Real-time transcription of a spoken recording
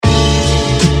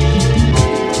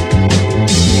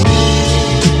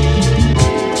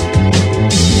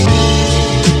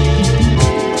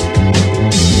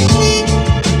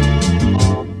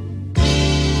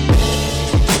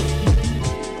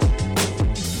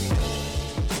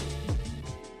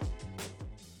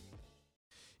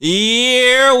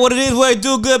Yeah, what it is, what it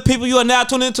do, good people. You are now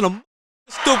tuned into the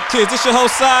StoopKidz. This your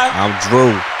host, side. I'm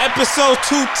Drew. Episode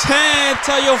 210.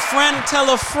 Tell your friend,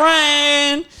 tell a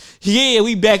friend. Yeah,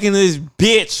 we back in this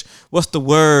bitch. What's the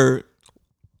word?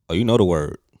 Oh, you know the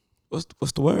word. What's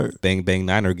the word? Bang bang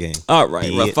niner game. All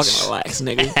right, bro. Bitch. Fucking relax,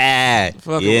 nigga.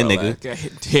 Fucking yeah, relax.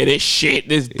 Nigga. Hear this shit,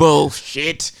 this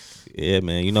bullshit. Yeah,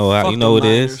 man. You know how you know it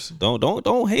is.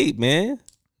 Don't hate, man.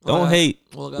 Don't hate.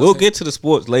 We'll get to the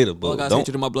sports later, but don't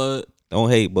to my blood. Don't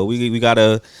hate. But we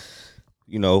gotta,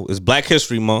 it's Black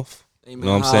History Month. Amen. You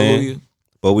know what I'm Hallelujah. saying?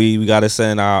 But we gotta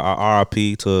send our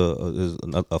RIP to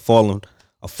a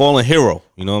fallen hero.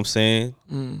 You know what I'm saying?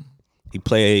 Mm. He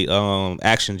played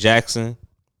Action Jackson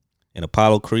in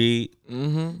Apollo Creed.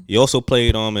 Mm-hmm. He also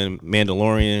played in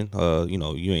Mandalorian.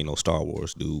 You ain't no Star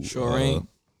Wars dude. Sure ain't.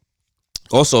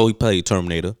 Also, he played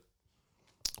Terminator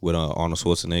with Arnold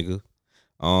Schwarzenegger.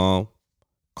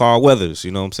 Carl Weathers,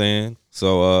 you know what I'm saying?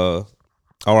 So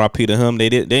R.I.P. to him. They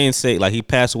didn't say, like, he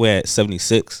passed away at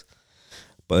 76,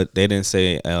 but they didn't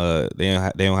say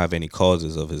they don't have any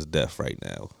causes of his death right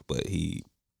now. But he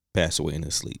passed away in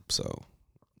his sleep, so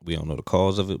we don't know the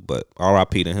cause of it. But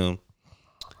R.I.P. to him.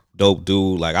 Dope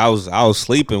dude. Like, I was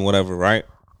sleeping, whatever, right?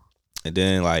 And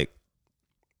then, like,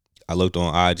 I looked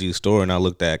on IG store and I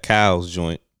looked at Cal's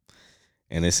joint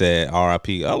and it said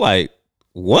R.I.P. I'm like,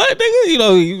 what,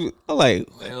 nigga? I'm like,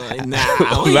 nah,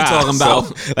 what are you talking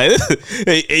about? So, like,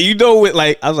 and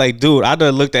I was like, dude, I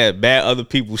done looked at bad other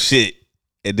people's shit.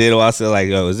 And then I said, like,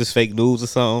 yo, is this fake news or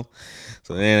something?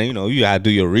 So then, you gotta do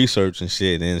your research and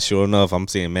shit. And sure enough, I'm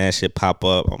seeing mad shit pop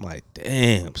up. I'm like,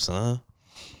 damn, son.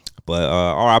 But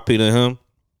R.I.P. to him.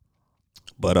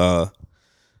 But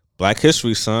Black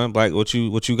History, son. What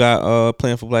you got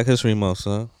planned for Black History Month,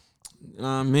 son?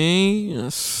 I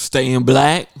mean, staying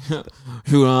black. You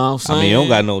know what I'm saying? I mean, you don't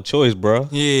got no choice, bro.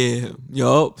 Yeah,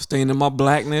 yup, staying in my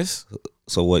blackness.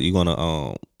 So what you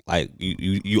gonna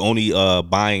you only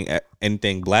buying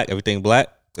anything black, everything black?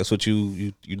 That's what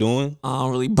you doing? I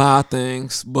don't really buy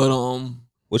things, but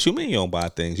What you mean you don't buy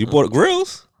things? You bought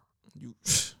grills?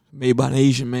 Made by an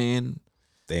Asian man.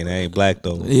 They ain't black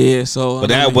though. Yeah, so but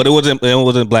it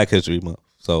wasn't Black History Month,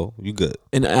 so you good.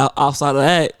 And outside of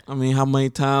that, I mean, how many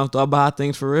times do I buy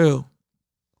things for real?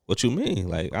 What you mean?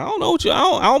 Like, I don't know what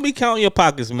I don't be counting your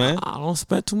pockets, man. I don't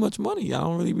spend too much money. I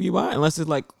don't really be buying unless it's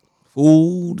like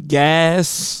food,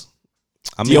 gas.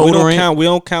 I mean, we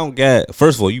don't count gas.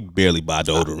 First of all, you barely buy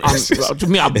deodorant. To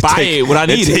me, I buy it when I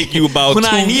need it. Take you about when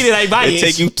I need it, I buy it. It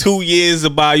take you 2 years to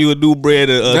buy you a new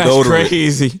brand of deodorant. That's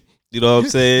crazy. You know what I'm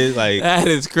saying? Like, that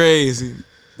is crazy.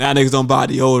 Now niggas don't buy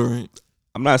deodorant.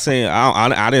 I'm not saying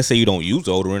I didn't say you don't use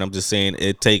deodorant. I'm just saying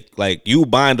it you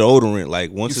buying deodorant,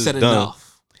 like, once it's done.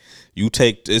 Enough.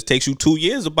 It takes you 2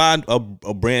 years to buy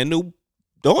a brand new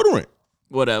deodorant.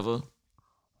 Whatever.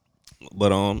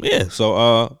 But yeah.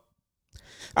 So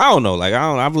I don't know. Like,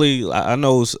 I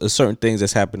know certain things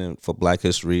that's happening for Black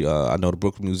History. I know the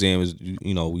Brooklyn Museum is.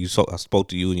 I spoke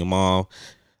to you and your mom.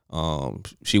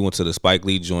 She went to the Spike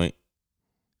Lee joint.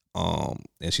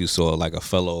 And she saw like a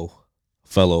fellow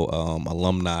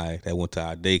alumni that went to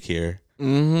our daycare.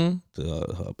 Mm-hmm.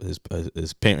 To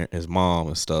his parent, his mom,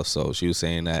 and stuff. So she was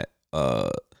saying that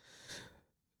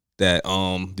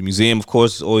the museum, of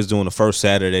course, is always doing the first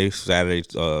Saturday. February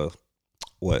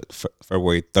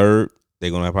 3rd. They're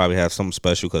gonna probably have something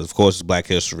special because, of course, it's Black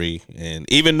History. And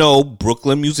even though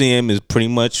Brooklyn Museum is pretty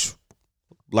much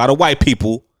a lot of white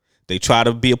people, they try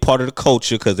to be a part of the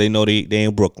culture because they know they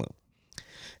in Brooklyn,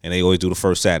 and they always do the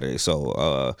first Saturday.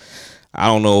 So I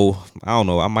don't know.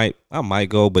 I might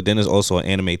go, but then there's also an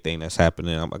anime thing that's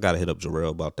happening. I gotta hit up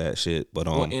Jarrell about that shit. But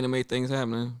what anime thing's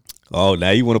happening? Oh, now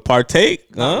you want to partake?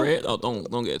 Huh? Red? Oh,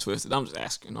 don't get it twisted. I'm just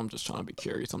asking. I'm just trying to be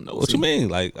curious. I'm nosy. What you mean?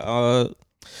 Like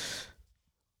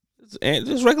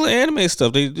just regular anime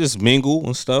stuff. They just mingle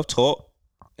and stuff, talk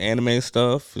anime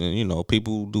stuff, and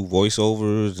people do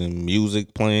voiceovers and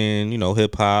music playing.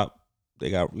 Hip hop. They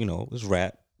got it's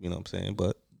rap. You know what I'm saying?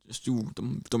 But just do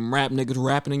them rap niggas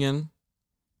rapping again.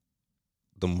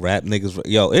 Them rap niggas.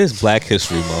 Yo, it's Black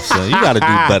History Month, son. You got to do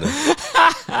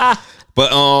better.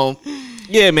 But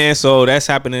yeah, man. So that's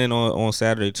happening on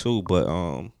Saturday too. But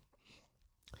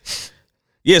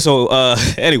yeah. So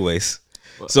anyways.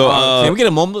 So can we get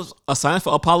a moment of silence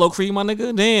for Apollo Creed, my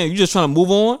nigga? Damn, you just trying to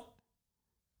move on?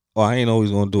 Oh, I ain't know he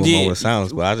was gonna do a moment of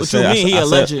silence, but I just what said. You mean he a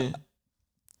legend?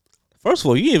 First of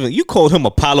all, you called him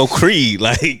Apollo Creed,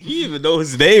 like you even know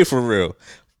his name for real.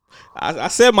 I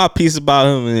said my piece about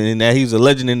him and that he was a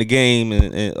legend in the game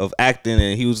and of acting,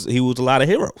 and he was a lot of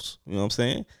heroes. You know what I'm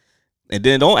saying? And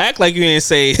then don't act like you didn't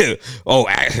say, "Oh,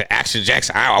 Action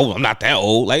Jackson." I'm not that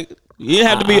old. Like You didn't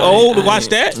have to be old to watch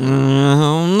that. I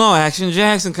don't know. Action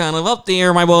Jackson kind of up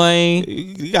there, my boy.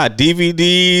 You got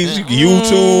DVDs,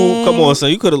 YouTube. Come on,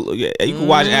 son. You could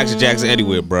watch Action Jackson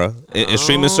anywhere, bro. In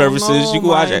streaming services, you can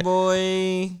watch it.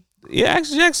 Boy. Yeah,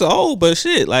 Action Jackson old, but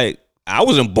shit, like I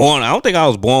wasn't born. I don't think I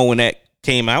was born when that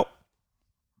came out,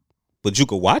 but you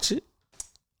could watch it.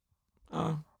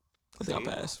 I think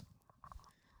I'll pass.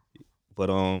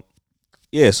 But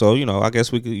yeah. So I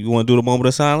guess you want to do the moment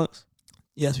of silence.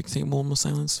 Yes, we can take a moment of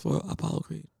silence for Apollo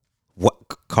Creed. What?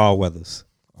 Carl Weathers,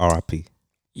 R.I.P.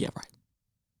 Yeah, right.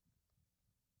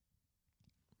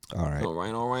 All right.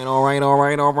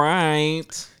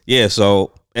 Yeah.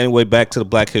 So anyway, back to the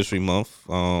Black History Month.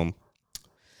 The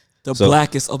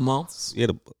blackest of months. Yeah,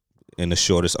 and the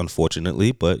shortest,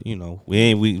 unfortunately. But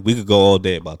we could go all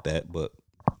day about that. But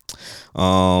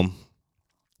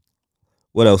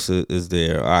what else is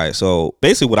there? All right. So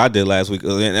basically, what I did last week,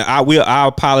 and I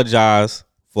apologize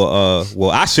for.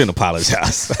 Well, I shouldn't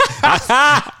apologize.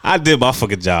 I did my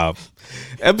fucking job.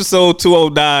 Episode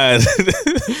 209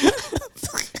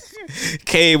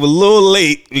 came a little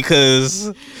late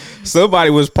because somebody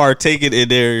was partaking in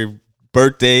their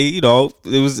birthday. It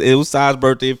was Si's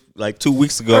birthday like 2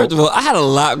 weeks ago. First of all, I had a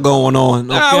lot going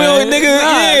on. Okay?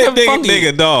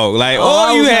 Nigga, dog. Like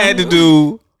all you had to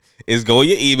do is go in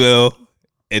your email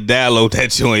and download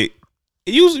that joint.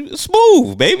 Use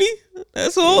smooth, baby.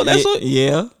 That's all. That's all.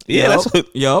 Yeah. That's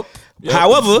what. Yep.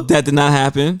 However, that did not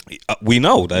happen. We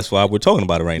know. That's why we're talking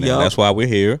about it right now. Yep. That's why we're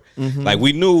here. Mm-hmm. Like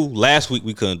we knew last week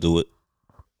we couldn't do it.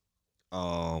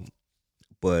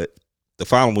 But the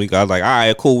following week I was like, all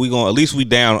right, cool. At least we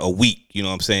down a week. You know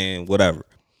what I'm saying? Whatever.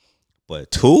 But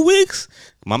 2 weeks,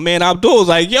 my man Abdul was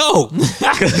like, yo.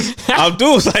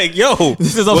 Abdul was like, yo,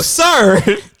 this is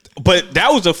absurd. But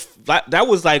that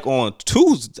was like on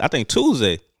Tuesday. I think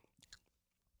Tuesday.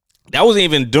 That wasn't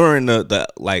even during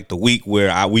the week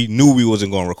where we knew we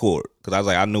wasn't going to record, because I was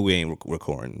like, I knew we ain't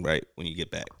recording right when you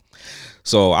get back.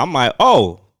 So I'm like,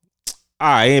 oh,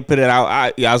 I ain't put it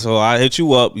out. So I hit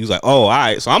you up. He was like, oh, all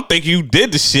right. So I'm thinking you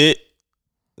did the shit.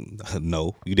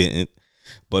 No, you didn't.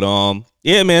 But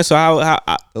yeah, man. So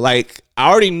I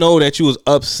already know that you was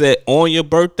upset on your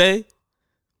birthday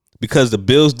because the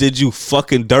Bills did you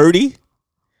fucking dirty.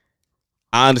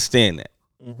 I understand that.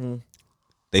 Mm-hmm.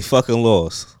 They fucking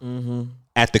lost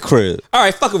at the crib. All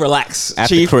right, fucking relax, at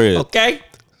Chief. The crib. Okay.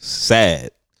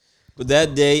 Sad. But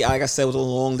that day, like I said, was a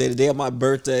long day. The day of my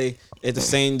birthday, at the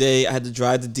same day, I had to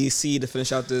drive to DC to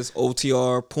finish out this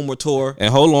OTR Puma tour. And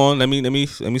hold on, let me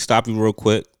stop you real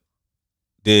quick.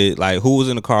 Who was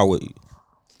in the car with you?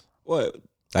 What?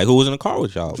 Like who was in the car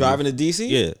with y'all? Driving to DC?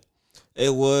 Yeah.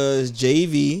 It was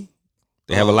JV.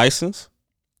 They have a license?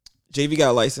 JV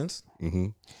got a license. Mm-hmm.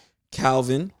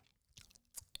 Calvin,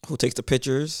 who takes the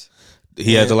pictures.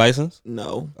 He has a license?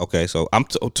 No. Okay, so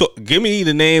give me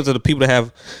the names of the people that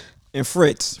have. And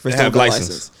Fritz have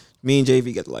license. Me and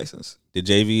JV got the license. Did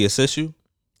JV assist you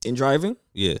in driving?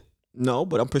 Yeah. No,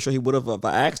 but I'm pretty sure he would have if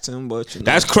I asked him. But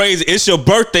that's crazy. It's your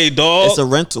birthday, dog. It's a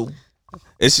rental.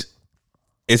 Is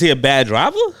he a bad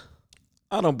driver?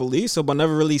 I don't believe so, but I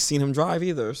never really seen him drive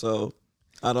either. So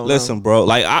I don't. Listen, bro.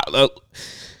 Like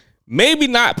maybe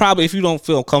not. Probably if you don't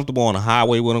feel comfortable on the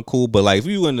highway with him, cool. But like if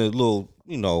you in the little,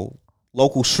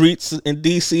 local streets in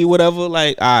DC, whatever.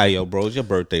 Like, all right, yo, bro, it's your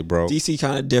birthday, bro. DC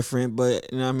kind of different,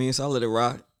 but you know what I mean. So I let it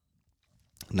rock.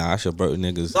 Nah, it's your birthday,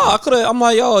 niggas. No, I could have. I'm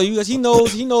like, yo, he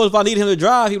knows if I need him to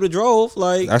drive, he would have drove.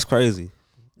 Like that's crazy.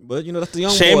 But that's the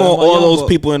young shame boy. on all those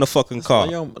people in the fucking car.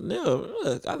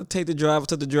 Look, I take the drive. I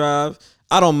took the drive.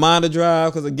 I don't mind the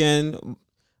drive because again,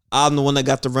 I'm the one that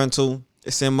got the rental.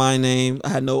 It's in my name. I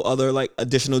had no other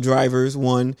additional drivers.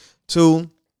 1, 2.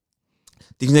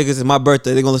 These niggas is my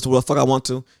birthday. They gonna listen to what the fuck I want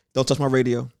to. Don't touch my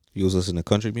radio. You was listening to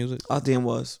country music? I damn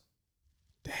was.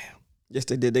 Damn. Yes,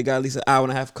 they did. They got at least an hour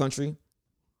and a half country.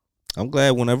 I'm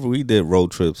glad whenever we did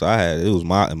road trips, it was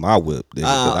my whip.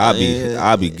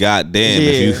 I'd be goddamn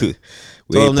if you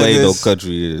we ain't played no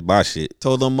country. It's my shit.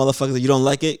 Told them motherfuckers, if you don't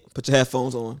like it, put your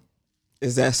headphones on.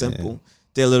 It's that simple. Man.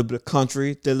 Did a little bit of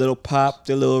country, did a little pop,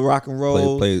 did a little rock and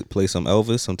roll. Play some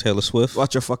Elvis, some Taylor Swift.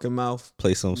 Watch your fucking mouth.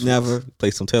 Play some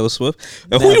Taylor Swift.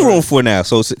 And who you rooting for now?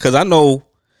 So because I know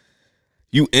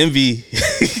you envy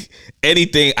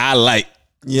anything I like.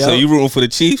 Yeah. So you rooting for the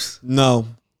Chiefs? No.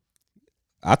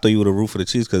 I thought you would have rooted for the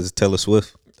Chiefs because it's Taylor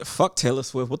Swift. Fuck Taylor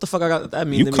Swift. What the fuck I got that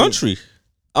mean? You country.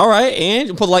 All right, and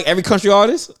you put every country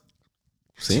artist?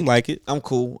 Seem like it. I'm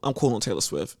cool. I'm cool on Taylor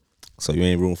Swift. So you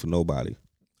ain't rooting for nobody?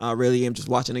 I really am just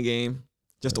watching the game.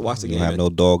 Just to watch the game. You don't have no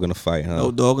dog in the fight, huh?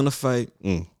 No dog in the fight.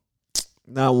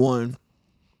 Not one.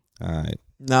 All right.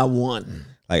 Not one.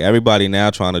 Like everybody now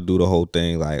trying to do the whole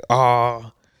thing like,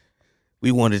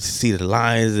 we wanted to see the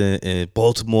Lions in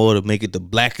Baltimore to make it the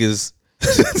blackest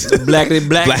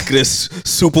blackest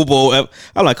Super Bowl ever.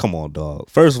 I'm like, come on, dog.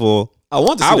 First of all, I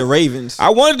want to see the Ravens. I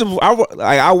wanted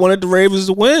the Ravens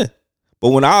to win. But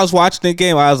when I was watching the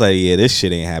game, I was like, yeah, this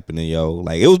shit ain't happening, yo.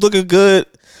 Like, it was looking good.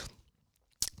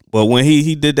 But when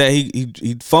he did that,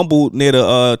 he fumbled near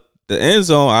the end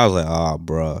zone. I was like, oh,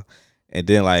 bro. And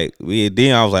then I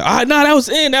was like, oh, no, that was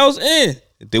in.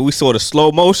 And then we saw the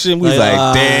slow motion. We was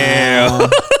like, damn.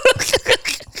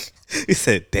 He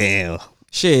said, damn.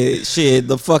 Shit.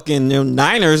 The fucking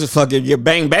Niners, fucking your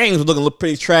bang bangs was looking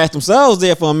pretty trash themselves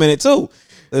there for a minute too.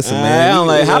 Listen, man. I'm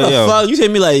like, how the fuck you hit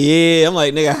me like, yeah? I'm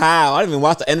like, nigga, how? I didn't even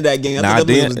watch the end of that game. I thought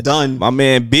that was done. My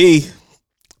man B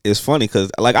is funny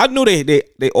because like I knew they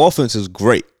offense is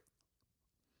great.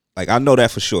 Like I know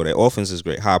that for sure. Their offense is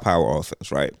great, high power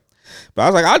offense, right? But I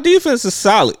was like, our defense is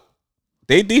solid.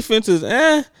 Their defense is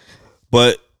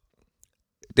but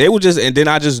they were just, and then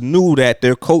I just knew that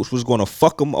their coach was gonna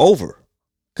fuck them over.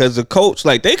 Cause the coach,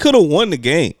 like, they could have won the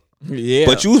game. Yeah.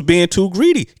 But you was being too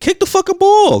greedy. Kick the fucking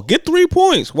ball. Get 3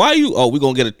 points. Why you you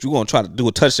gonna try to do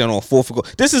a touchdown on 4th goal.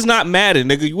 This is not Madden,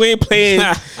 nigga. You ain't playing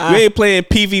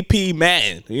PvP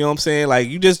Madden. You know what I'm saying? Like,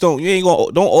 you just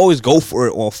don't always go for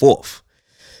it on 4th.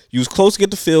 You was close to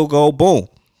get the field goal, boom.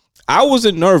 I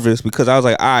wasn't nervous because I was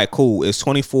like, all right, cool. It's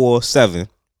 24-7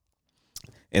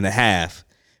 in a half.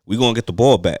 We gonna get the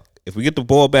ball back. If we get the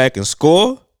ball back and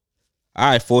score, all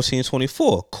right,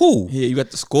 14-24. Cool. Yeah, you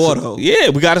got the score though. Yeah,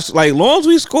 we got to, like, long as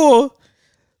we score,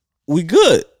 we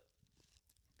good.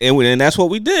 And that's what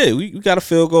we did. We got a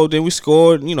field goal, then we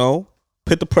scored,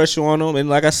 put the pressure on them. And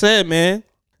like I said, man,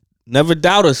 never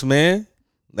doubt us, man.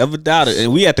 Never doubt it.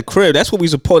 And we at the crib. That's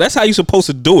how you supposed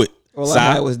to do it. All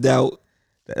I had was doubt.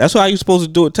 That's how you supposed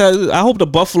to do it. I hope the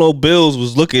Buffalo Bills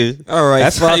was looking. All right,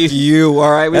 that's fuck you.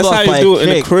 All right, that's how you do it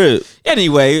in the crib.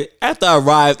 Anyway, after I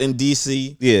arrived in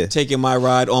DC, taking my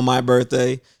ride on my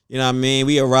birthday, you know what I mean?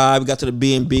 We arrived, we got to the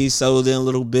B&B, settled in a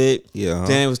little bit. Yeah.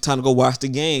 Then it was time to go watch the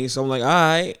game. So I'm like, all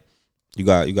right. You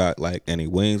got like any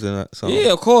wings in that? Something?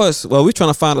 Yeah, of course. Well, we're trying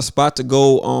to find a spot to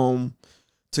go.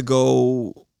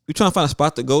 We're trying to find a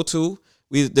spot to go to.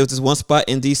 There was this one spot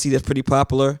in DC that's pretty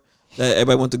popular that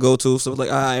everybody went to go to. So it was like,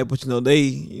 all right, but what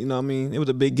I mean? It was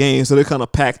a big game, so they're kind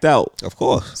of packed out. Of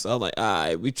course. So I was like, all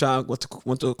right,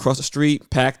 went to across the street,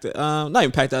 packed it. Not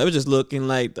even packed out. It was just looking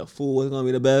like the food was gonna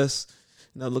be the best.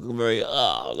 Looking very a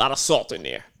lot of salt in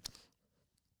there.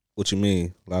 What you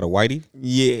mean? A lot of whitey?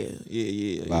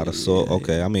 Yeah. A lot of salt. Yeah,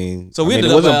 okay, I mean, so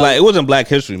it wasn't Black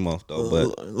History Month though.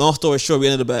 But long story short, we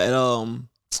ended up at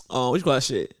what you call that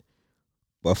shit?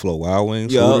 Buffalo Wild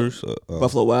Wings. Hooters.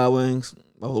 Buffalo Wild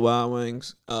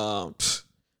Wings.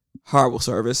 Horrible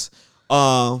service.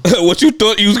 What you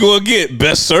thought you was gonna get?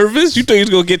 Best service? You thought you was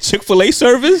gonna get Chick-fil-A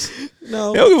service?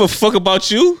 No. They don't give a fuck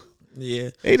about you. Yeah.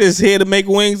 They just here to make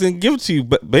wings and give it to you.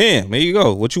 But bam, there you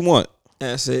go. What you want?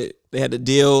 That's it. They had the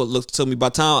deal. Told me by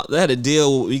the time they had a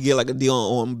deal, we get like a deal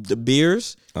on the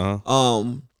beers.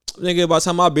 Nigga, by the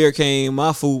time my beer came,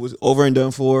 my food was over and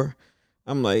done for.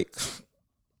 I'm like,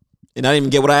 and I didn't even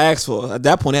get what I asked for. At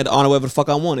that point, I had to honor whatever the fuck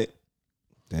I wanted.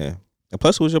 Damn. And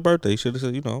plus, it was your birthday. You should have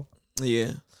said,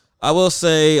 Yeah. I will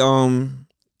say,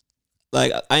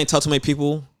 like, I ain't talked to many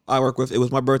people I work with. It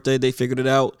was my birthday. They figured it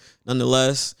out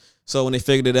nonetheless. So when they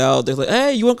figured it out, they're like,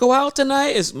 hey, you want to go out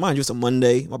tonight? Mind you, it's a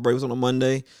Monday. My birthday was on a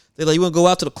Monday. They're like, you want to go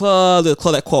out to the club? The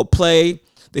club that called Play.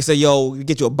 They say, yo, you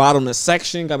get you a bottle in the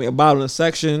section. Got me a bottle in the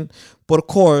section. But of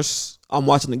course, I'm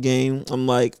watching the game. I'm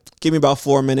like, give me about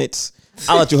 4 minutes.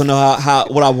 I'll let you know how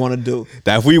what I want to do.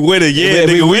 That if we win it, yeah,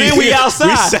 nigga, we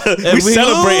outside. We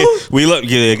celebrate. We look,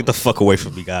 get the fuck away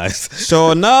from me, guys.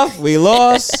 Sure enough, we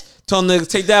lost. Told them to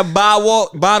take that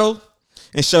bottle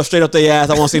and shove straight up their ass.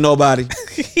 I won't see nobody.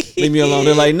 Leave me alone.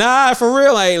 They're like, nah, for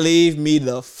real. Like, leave me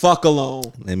the fuck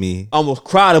alone. I almost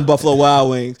cried in Buffalo Wild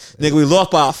Wings. Nigga, we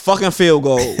lost by a fucking field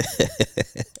goal.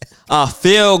 A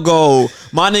field goal.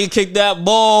 My nigga kicked that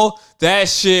ball. That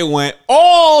shit went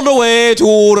all the way to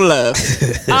the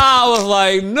left. I was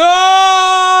like,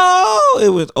 no. It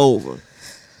was over.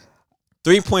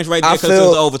 3 points right there because it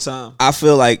was overtime. I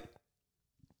feel like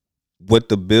what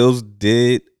the Bills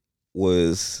did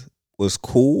was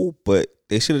cool, but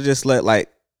they should have just let, like,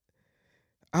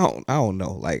 I don't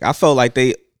know. Like, I felt like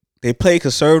they played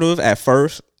conservative at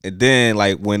first, and then,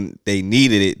 like, when they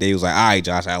needed it, they was like, all right,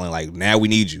 Josh Allen, like, now we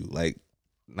need you. Like,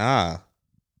 nah.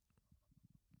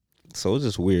 So it's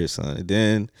just weird, son. And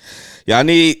then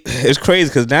it's crazy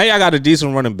because now y'all got a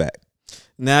decent running back.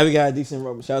 Now we got a decent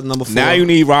running back. Shout out to number 4. Now you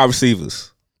need wide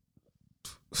receivers.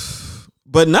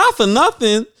 But not for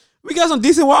nothing. We got some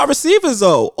decent wide receivers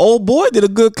though. Old boy did a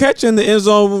good catch in the end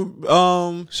zone.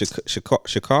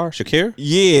 Shakir.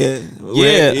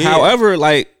 Yeah. However,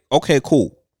 like, okay,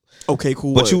 cool. Okay,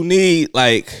 cool. But you need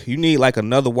like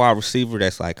another wide receiver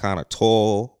that's like kind of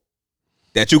tall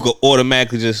that you could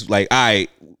automatically just like, all right,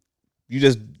 you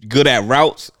just good at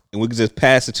routes and we can just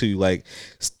pass it to you. Like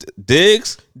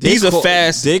Diggs, these are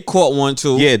fast. Diggs caught one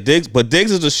too. Yeah, Diggs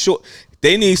is a short.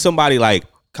 They need somebody like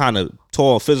kind of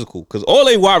tall and physical because all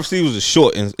they wide receivers are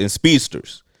short and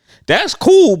speedsters. That's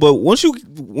cool, but once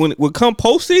when come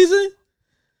postseason,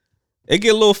 it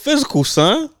get a little physical,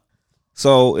 son.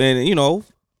 So, and you know,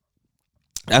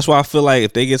 that's why I feel like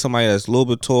if they get somebody that's a little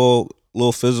bit tall, a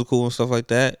little physical and stuff like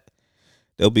that,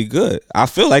 they'll be good. I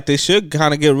feel like they should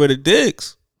kind of get rid of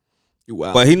Diggs.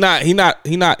 Wow. But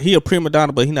he a prima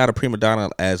donna, but he not a prima donna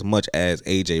as much as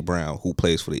AJ Brown, who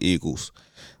plays for the Eagles.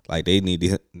 Like they need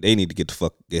to get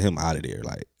him out of there.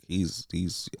 Like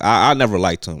I never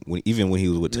liked him even when he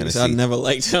was with Tennessee. I never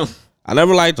liked him. I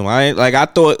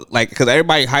thought like because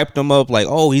everybody hyped him up like,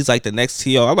 oh, he's like the next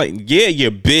T.O. I'm like, yeah,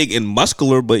 you're big and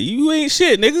muscular, but you ain't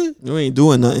shit, nigga. You ain't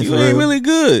doing nothing. You ain't really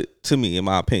good to me, in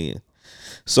my opinion.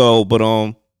 So, but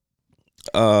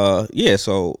yeah.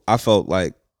 So I felt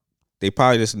like they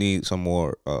probably just need some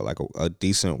more like a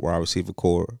decent wide receiver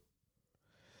core.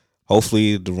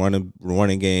 Hopefully the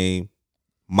running game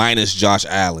minus Josh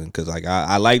Allen, because like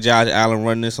I like Josh Allen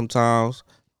running it sometimes,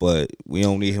 but we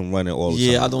don't need him running all the time.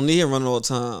 Yeah, I don't need him running all the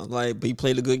time. Like, but he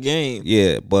played a good game.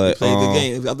 Yeah, but he played a good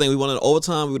game. I think we wanted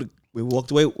overtime. We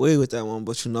walked away with that one,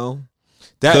 but you know,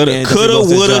 that coulda,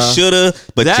 woulda, shoulda,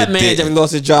 but that man definitely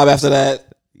lost his job after that.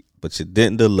 But you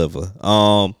didn't deliver.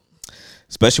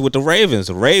 Especially with the Ravens.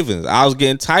 I was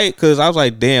getting tight because I was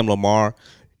like, damn, Lamar,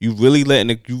 you really letting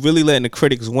the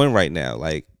critics win right now.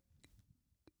 Like,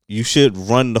 you should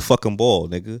run the fucking ball,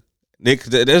 nigga.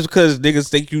 That's because niggas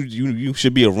think you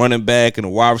should be a running back and a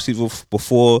wide receiver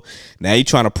before. Now you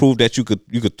trying to prove that you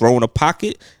could throw in a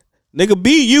pocket. Nigga,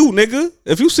 be you, nigga.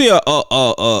 If you see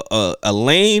a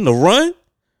lane to run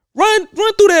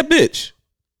through that bitch.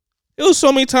 It was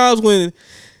so many times when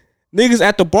niggas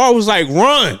at the bar was like,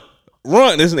 run.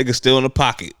 This nigga still in the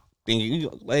pocket. Then you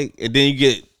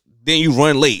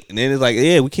run late, and then it's like,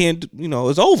 yeah, we can't.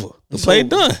 It's over. The play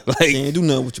done. Like, can't do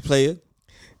nothing with your player.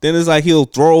 Then it's like he'll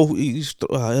throw. It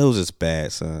was just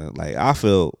bad, son. Like I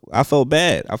felt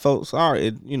bad. I felt sorry.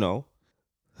 It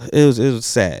was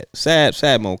sad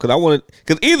moment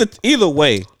because either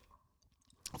way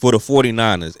for the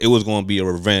 49ers, it was going to be a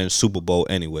revenge Super Bowl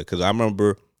anyway. Because I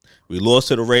remember we lost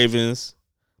to the Ravens.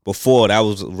 Before that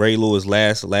was Ray Lewis'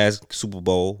 last Super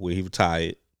Bowl where he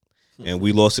retired, and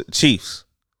we lost to the Chiefs.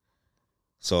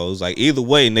 So it was like either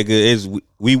way, nigga, is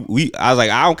we. I was like,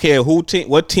 I don't care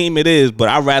what team it is, but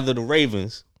I'd rather the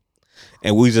Ravens,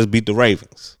 and we just beat the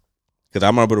Ravens because I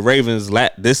remember the Ravens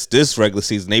this regular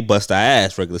season they bust our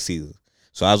ass regular season.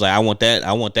 So I was like, I want that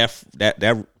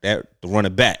to run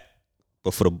it back,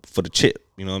 but for the chip,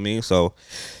 you know what I mean? So,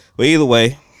 but either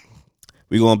way,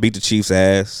 we gonna beat the Chiefs'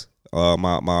 ass.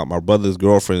 My brother's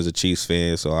girlfriend is a Chiefs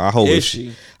fan, so I hope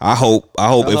I hope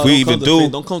if we even do,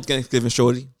 don't come to Thanksgiving,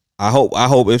 shorty. I hope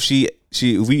if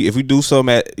if we do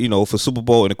something at for Super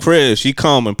Bowl in the crib, she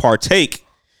come and partake.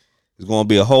 There's gonna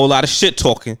be a whole lot of shit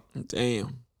talking.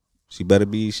 Damn. She want to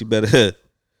be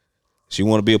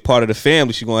a part of the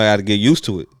family. She gonna have to get used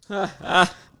to it. But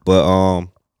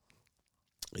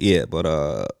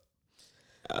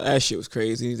that shit was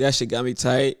crazy. That shit got me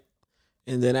tight.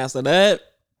 And then after that,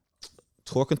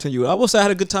 tour continued. I will say I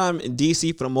had a good time in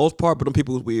DC for the most part, but them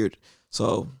people was weird.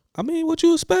 So I mean, what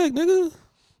you expect, nigga?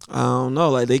 I don't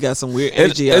know. Like they got some weird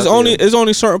energy. It's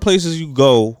only certain places you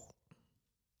go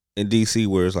in DC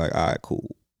where it's like, all right,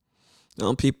 cool.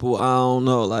 Some people, I don't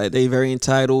know. Like they very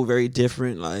entitled, very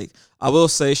different. Like I will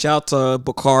say, shout out to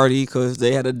Bacardi because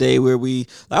they had a day where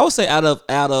I would say out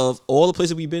of all the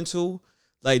places we've been to,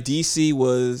 like DC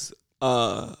was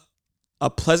a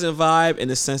pleasant vibe in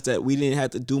the sense that we didn't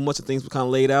have to do much of things. We kind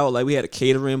of laid out. Like we had a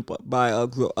catering by a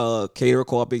caterer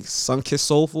called Big Sunkissed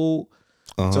Soul Food.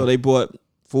 Uh-huh. So they brought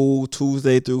food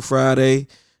Tuesday through Friday.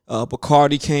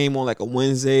 Bacardi came on like a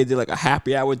Wednesday, did like a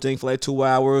happy hour thing for like 2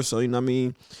 hours. So you know what I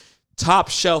mean? Top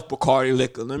shelf Bacardi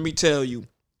liquor. Let me tell you.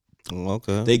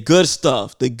 Okay. They good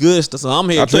stuff. So I'm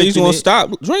here. I thought you was gonna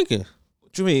stop drinking.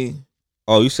 What you mean?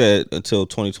 Oh, you said until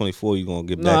 2024 you're going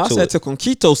to get back to it. No, I said till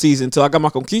Conquito season, until I got my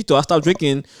Conquito. I stopped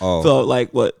drinking for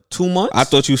like, 2 months? I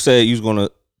thought you said you was going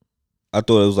to, I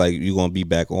thought it was like you're going to be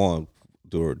back on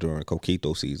during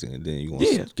Conquito season and then you're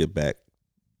going to get back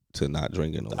to not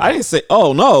drinking. I didn't say,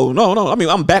 no. I mean,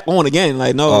 I'm back on again.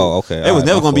 Like, no. Oh, okay. It was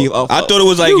never going to be. I thought it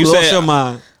was like you said, your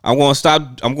mind. I'm going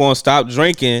to stop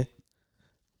drinking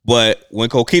But when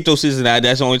coquito season,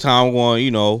 that's the only time I'm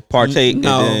going, partake.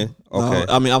 No, and then, okay.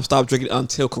 No. I mean, I'll stop drinking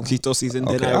until coquito season.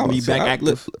 Then I'll be back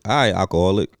active. All right,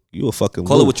 alcoholic. You a fucking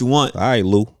Call Lou. it what you want. All right,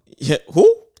 Lou. Yeah,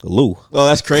 who? Lou. Oh,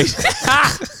 that's crazy.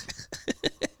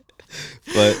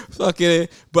 But fucking.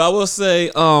 But I will say,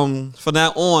 from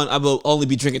now on, I will only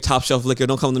be drinking top shelf liquor.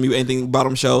 Don't come to me with anything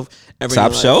bottom shelf.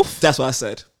 Top shelf? That's what I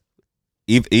said.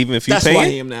 Even if you that's paying? That's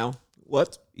who I am now.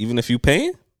 What? Even if you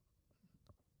paying?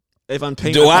 If I'm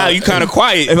paying, wow, you kind of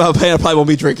quiet. If I'm paying, I probably won't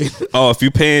be drinking. Oh, if you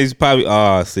paying, it's probably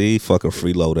see, fucking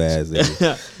freeload ass.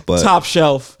 But top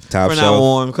shelf from now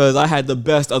on, because I had the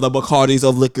best of the Bacardis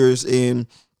of liquors in.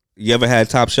 You ever had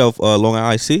top shelf Long Island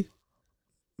Iced Tea?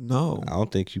 No, I don't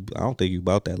think you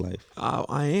about that life.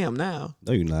 I am now.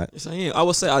 No, you're not. Yes, I am. I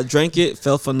would say I drank it,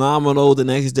 felt phenomenal the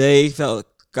next day.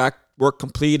 Got work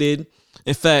completed.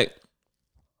 In fact,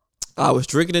 I was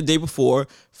drinking the day before,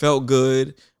 felt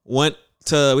good.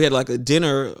 We had like a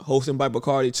dinner hosted by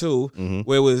Bacardi too,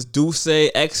 where it was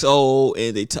Douce, XO,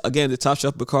 and the top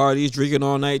shelf Bacardis, drinking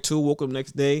all night too. Woke up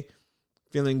next day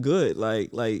feeling good,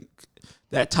 like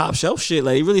that top shelf shit.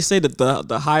 Like you really say that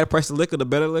the higher price of liquor, the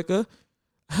better liquor.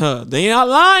 They ain't not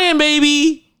lying,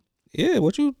 baby. Yeah,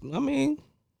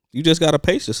 you just gotta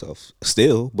pace yourself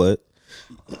still, but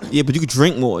yeah, but you could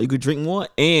drink more. You could drink more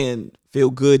and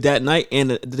feel good that night and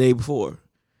the day before.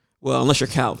 Well, unless you're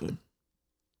Calvin.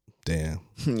 Damn.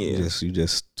 Yeah.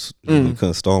 You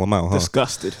couldn't stall them out, huh?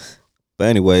 Disgusted. But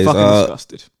anyways,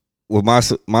 disgusted. With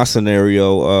my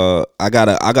scenario, I got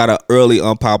a early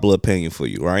unpopular opinion for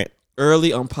you, right?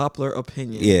 Early unpopular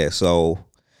opinion. Yeah, so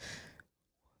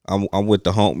I'm with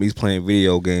the homies playing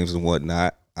video games and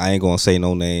whatnot. I ain't gonna say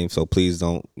no name, so please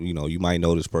don't. You might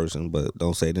know this person, but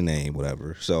don't say the name,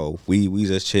 whatever. So we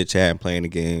just chit chatting, playing the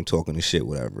game, talking the shit,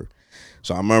 whatever.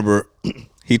 So I remember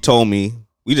he told me.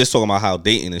 We just talking about how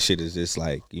dating and shit is just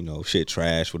like, shit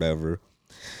trash, whatever.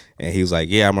 And he was like,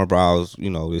 yeah, I remember I was,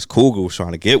 this cool girl was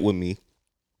trying to get with me.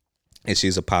 And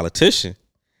she's a politician.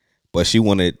 But she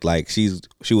wanted, like, she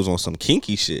was on some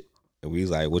kinky shit. And we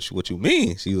was like, what you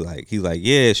mean? He's like,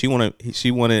 yeah, she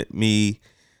wanted me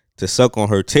to suck on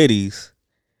her titties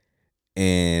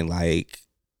and like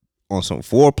on some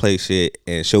foreplay shit,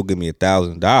 and she'll give me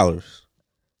 $1,000.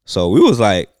 So we was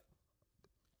like,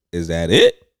 is that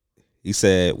it? He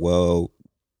said, well,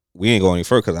 we ain't going any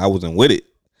further because I wasn't with it.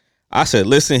 I said,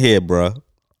 listen here, bro.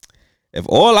 If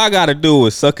all I got to do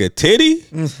is suck a titty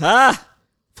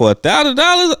for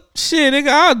 $1,000, shit, nigga,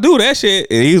 I'll do that shit.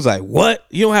 And he was like, what?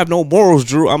 You don't have no morals,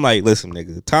 Drew? I'm like, listen,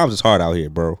 nigga, times is hard out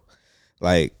here, bro.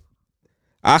 Like,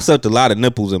 I sucked a lot of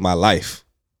nipples in my life,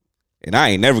 and I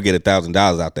ain't never get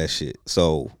 $1,000 out that shit.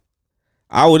 So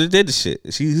I would have did the shit.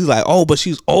 He's like, oh, but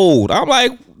she's old. I'm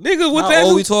like, nigga, what that? How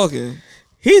old we talking?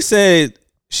 He said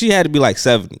she had to be like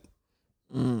 70.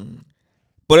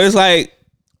 But it's like,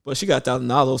 but she got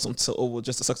 $1,000 over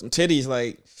just to suck some titties,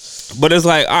 like. But it's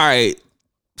like, all right,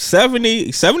 70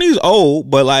 is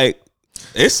old, but like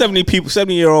it's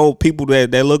 70-year-old people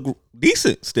that look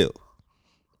decent still.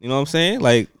 You know what I'm saying?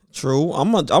 Like, true.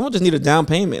 I'm gonna just need a down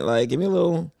payment. Like, give me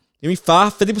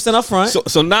 50% up front.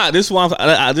 So now this one,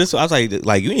 I was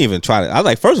like you ain't even try to. I was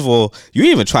like, first of all, you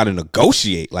ain't even try to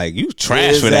negotiate. Like, you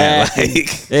trash for that.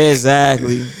 Like,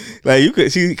 exactly. Like, you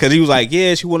could, because he was like,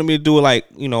 yeah, she wanted me to do it like,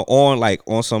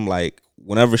 on some, like,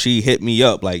 whenever she hit me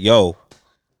up, like, yo,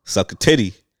 suck a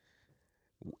titty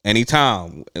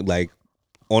anytime, like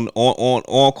on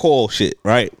call shit,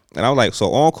 right? And I was like,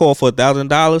 so on call for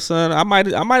 $1,000, son, I might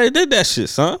have did that shit,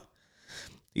 son.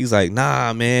 He's like,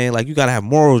 nah, man, like, you gotta have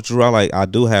morals, Drew. I'm like, I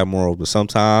do have morals, but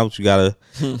sometimes you gotta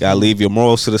leave your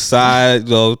morals to the side,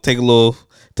 take a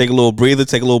little breather,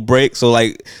 take a little break. So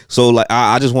I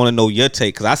just want to know your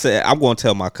take, because I said I'm going to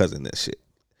tell my cousin this shit,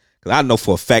 because I know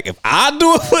for a fact if I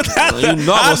do it for that, I'm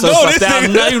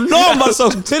about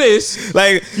some titties.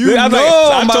 Like, I'm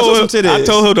about some titties. I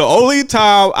told her the only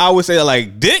time I would say,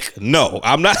 like, dick, no,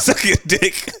 I'm not sucking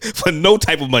dick for no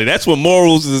type of money. That's what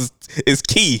morals is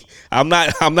key. I'm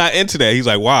not into that. He's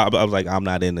like, why? I was like, I'm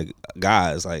not into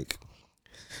guys, like,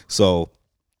 so.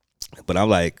 But I'm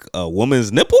like, a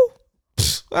woman's nipple?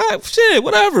 Shit,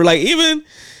 whatever. Like, even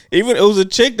it was a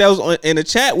chick that was in the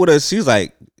chat with us. She's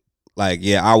like,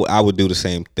 yeah, I would do the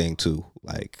same thing too.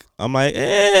 Like, I'm like,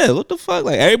 yeah, what the fuck?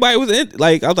 Like, everybody was in.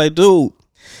 Like, I was like, dude,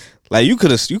 like, you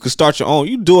could start your own.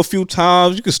 You do a few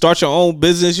times. You could start your own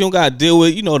business. You don't gotta deal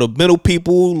with the middle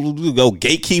people,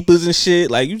 gatekeepers and shit.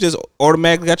 Like, you just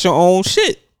automatically got your own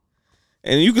shit,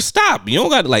 and you can stop. You don't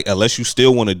got to, like, unless you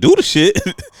still want to do the shit.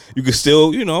 You can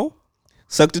still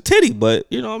suck the titty, but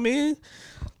you know what I mean.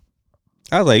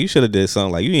 I was like, you should have did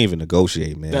something. Like, you didn't even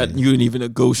negotiate, man. That you didn't even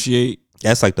negotiate.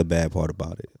 That's like the bad part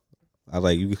about it. I was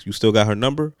like, you still got her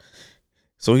number?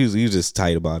 So he was just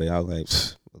tight about it. I was like,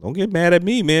 don't get mad at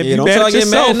me, man. Yeah, Be don't mad try at to get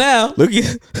yourself. mad now.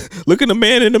 Look at the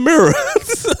man in the mirror.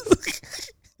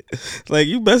 Like,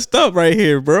 you messed up right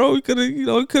here, bro. You could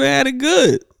have had it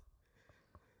good.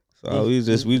 So we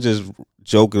just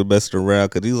joking, messing around,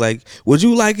 because he's like, would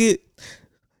you like it?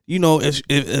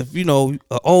 If an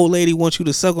old lady wants you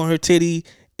to suck on her titty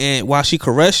and while she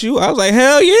caress you, I was like,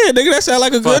 hell yeah, nigga, that sound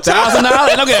like a good time. $1,000,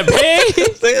 they don't get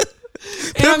paid.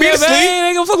 Put me to sleep.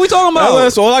 Ain't what the fuck we talking about?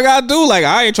 That's all I gotta do. Like,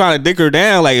 I ain't trying to dick her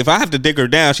down. Like, if I have to dick her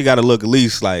down, she gotta look at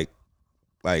least like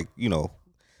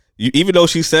even though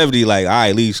she's 70, like, I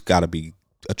at least gotta be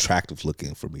attractive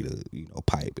looking for me to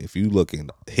pipe. If you looking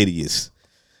hideous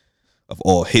of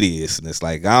all hideous, and it's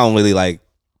like, I don't really like,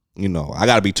 I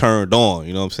gotta be turned on.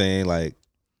 You know what I'm saying? Like,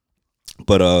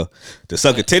 but to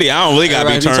suck a titty, I don't really gotta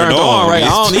be turned on. Right? I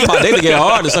don't need my dick to get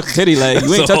hard to suck a titty. Like,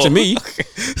 you ain't touching me.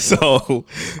 So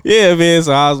yeah, man.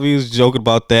 So we was joking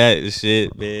about that and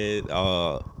shit, man.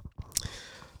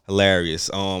 Hilarious.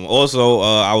 Also,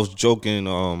 I was joking.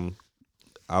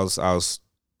 I was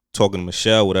talking to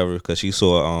Michelle, whatever, because she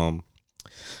saw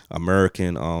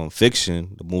American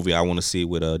Fiction, the movie I want to see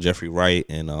with Jeffrey Wright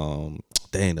and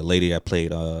the lady that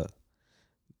played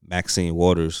Maxine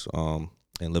Waters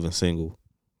in Living Single.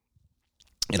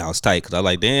 And I was tight because I was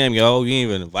like, damn, yo, you ain't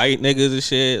even invite niggas and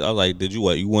shit. I was like, did you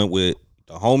what? You went with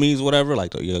the homies, whatever,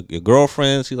 like your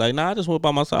girlfriends? She's like, nah, I just went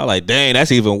by myself. Like, dang,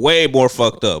 that's even way more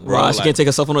fucked up, bro. Right, she can't take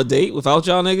herself on a date without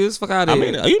y'all niggas? Fuck out of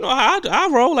here. I mean, how I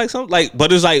roll like something like,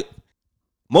 but it's like,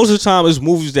 most of the time it's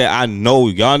movies that I know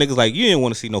y'all niggas like, you didn't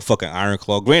want to see no fucking Iron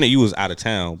Claw. Granted, you was out of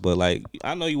town, but like,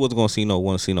 I know you wasn't gonna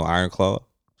want to see no Iron Claw.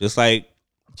 Just like,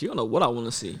 you don't know what I want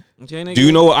to see. Okay, nigga? Do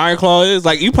you know what Iron Claw is?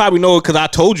 Like, you probably know it because I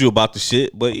told you about the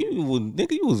shit, but you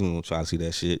wasn't gonna try to see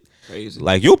that shit. Crazy.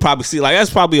 Like, you'll probably see, like,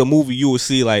 that's probably a movie you would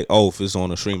see, like, if it's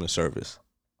on a streaming service.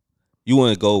 You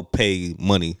wouldn't go pay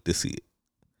money to see it.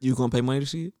 You gonna pay money to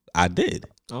see it? I did.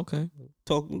 Okay.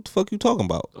 What the fuck you talking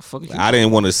about? I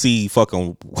didn't want to see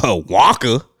fucking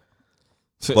Wonka.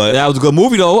 But that was a good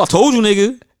movie, though. I told you,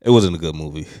 nigga. It wasn't a good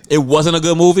movie. It wasn't a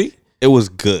good movie? It was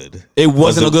good. It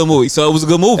wasn't a good movie, so it was a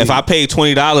good movie. If I paid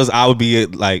 $20, I would be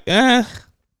like,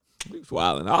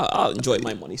 Wildin'. I'll enjoy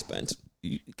my money spent.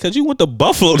 Because you went to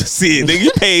Buffalo to see it,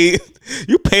 nigga.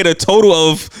 You paid a total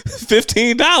of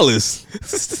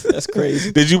 $15. That's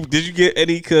crazy. Did you get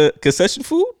any concession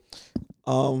food?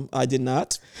 I did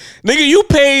not. Nigga, you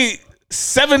paid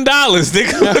 $7,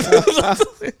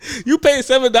 nigga. You paid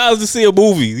 $7 to see a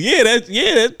movie. Yeah, that's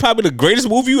probably the greatest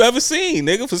movie you ever seen,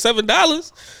 nigga, for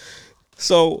 $7.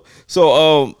 So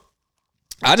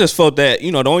I just felt that,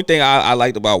 the only thing I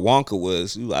liked about Wonka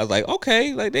was, I was like,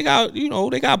 okay, like they got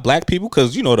black people,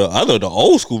 because the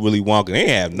old school really Wonka, they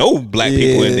have no black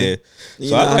people in there.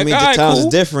 So I was like, all right, the town's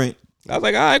cool. different. I was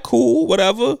like, all right, cool,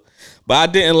 whatever. But I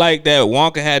didn't like that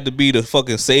Wonka had to be the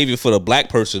fucking savior for the black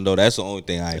person, though. That's the only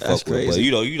thing I ain't fuck with. But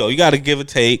you got to give or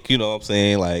take. You know what I'm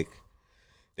saying? Like,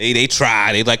 they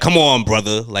tried. They like, come on,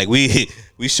 brother. Like, we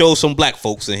showed some black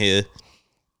folks in here.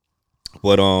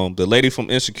 But the lady from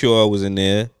Insecure was in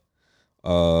there.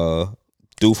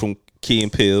 Dude from Key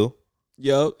and Peele.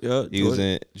 Yep. He was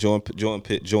in Jordan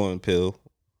Peele.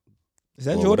 Is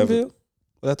that Jordan Peele?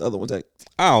 Well, that's the other one.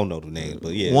 I don't know the name,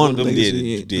 but yeah, one of them.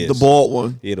 The bald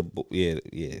one.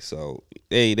 Yeah. So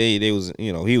they was,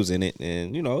 he was in it,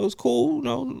 and it was cool.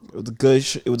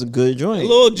 It was a good joint. A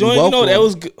little joint. That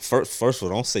was good. First of all,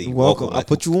 don't say you're welcome. I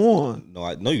put you on. No,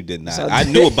 I know you did not. I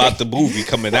knew about the movie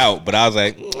coming out, but I was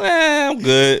like, I'm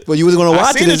good. But you wasn't gonna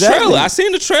watch it. I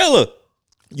seen the trailer.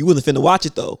 You wasn't finna watch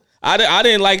it though. I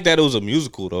didn't like that it was a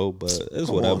musical though, but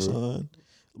it's whatever. On,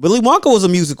 Willy Wonka was a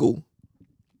musical.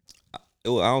 I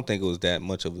don't think it was that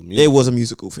much of a musical. It was a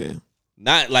musical, fam.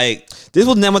 Not like this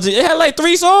wasn't that much. It had like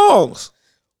 3 songs.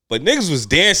 But niggas was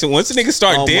dancing. Once the niggas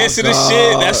start dancing and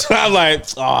shit, that's when I'm like,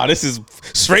 this is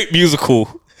straight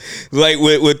musical. Like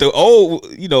with the old,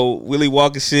 Willy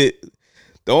Wonka shit,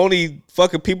 the only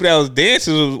fucking people that was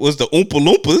dancing was the Oompa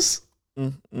Loompas.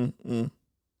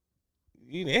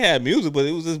 They had music, but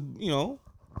it was just,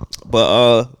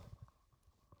 But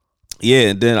yeah,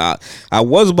 and then I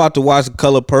was about to watch The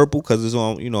Color Purple because it's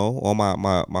on,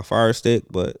 on my Fire Stick,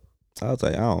 but I was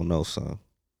like, I don't know, son.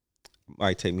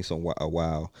 Might take me a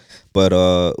while. But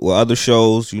with other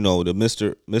shows, the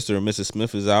Mr. and Mrs.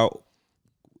 Smith is out.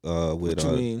 With what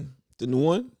you mean? The new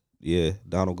one? Yeah,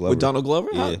 Donald Glover. With Donald Glover?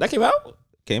 Yeah. That came out?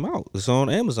 Came out. It's on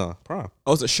Amazon Prime.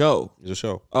 Oh, it's a show. It's a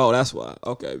show. Oh, that's why.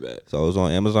 Okay, bet. So it's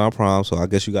on Amazon Prime. So I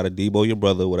guess you got to Debo your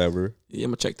brother, whatever. Yeah,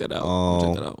 I'm gonna check that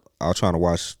out. I was trying to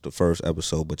watch the first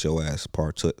episode, but your ass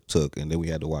part took, and then we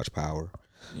had to watch Power.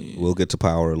 Yeah. We'll get to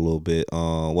Power a little bit.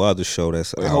 What other show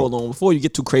that's Wait, out? hold on. Before you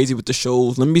get too crazy with the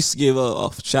shows, let me give a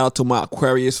shout out to my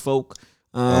Aquarius folk.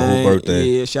 Who birthday?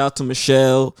 Yeah, shout out to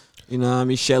Michelle. You know what I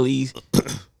mean? Shelly.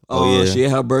 Yeah. She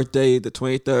had her birthday the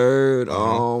 23rd.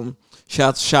 Shout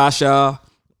out to Shasha.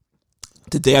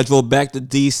 Today I drove back to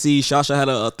DC. Shasha had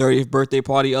a 30th birthday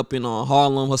party up in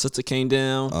Harlem. Her sister came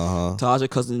down. Taja,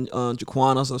 cousin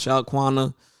Jaquana. So shout out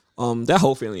Quana. That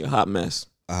whole family a hot mess.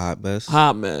 A hot mess.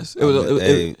 Hot mess. It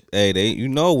was. They you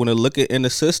know when they look at in the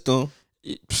system.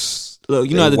 Look,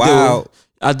 you know how to do.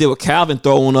 I did with Calvin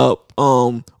throwing up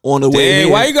on the way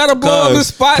here. Why you gotta blow on the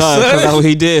spot, son? That's what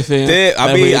he did, fam.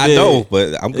 I know,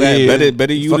 but I'm glad. Yeah.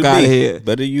 Better you Fuck than me. here.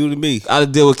 Better you than me. I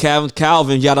deal with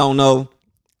Calvin. Y'all don't know.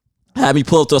 Had me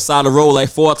pull up to the side of the road like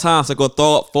 4 times. I go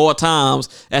throw up 4 times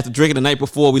after drinking the night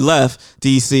before we left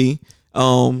DC.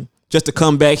 Just to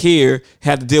come back here,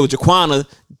 had to deal with Jaquana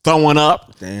throwing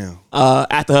up. Damn.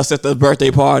 After her sister's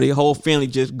birthday party, whole family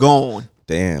just gone.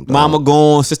 Damn. Dog. Mama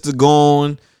gone, sister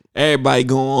gone, everybody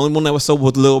gone. Only one that was sober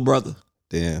was the little brother.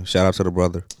 Damn. Shout out to the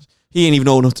brother. He ain't even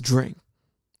old enough to drink.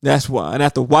 That's why. And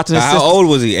after watching his How old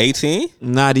was he? 18?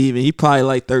 Not even. He probably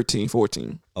like 13,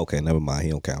 14. Okay, never mind. He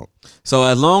don't count. So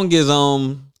as long as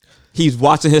he's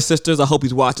watching his sisters, I hope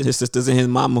he's watching his sisters and his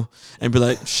mama and be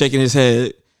like shaking his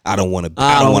head. I don't want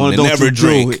to never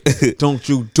drink. Don't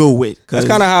you do it. That's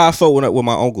kind of how I felt with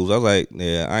my uncles. I was like,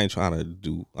 yeah, I ain't trying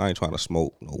to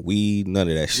smoke no weed, none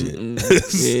of that shit.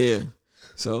 Yeah.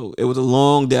 So it was a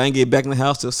long day. I didn't get back in the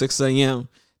house till 6 a.m.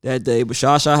 that day. But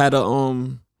Shasha had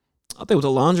I think it was a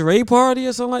lingerie party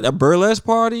or something like that, a burlesque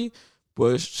party.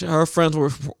 But her friends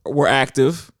were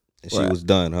active. And she was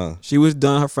done, huh? She was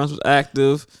done. Her friends was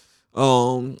active.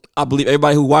 I believe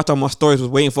everybody who watched all my stories was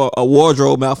waiting for a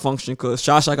wardrobe malfunction because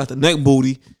Shasha got the neck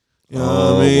booty. You know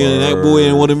what I mean? And that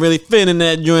booty wasn't really fitting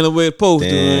that joint the way it's supposed to.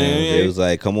 It was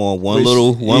like, come on, one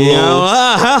little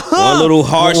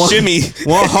hard shimmy.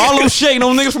 One Harlem shake.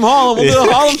 No niggas from Harlem. One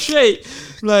little Harlem shake.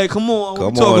 Like, come on.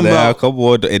 What you talking about? Come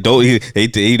on. And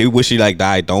they wish you like,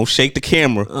 don't shake the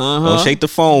camera. Don't shake the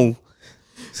phone.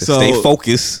 So, stay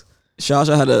focused.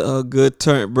 Shasha had a good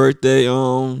birthday.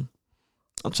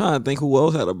 I'm trying to think who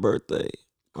else had a birthday.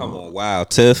 Come on, wow,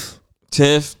 Tiff,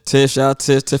 shout out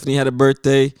Tiff. Tiffany had a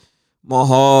birthday. My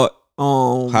heart.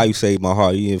 How you say my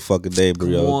heart? You ain't fucking day, bro.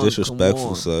 Yo,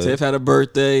 disrespectful, son. Tiff had a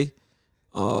birthday.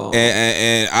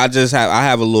 And I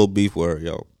have a little beef with her,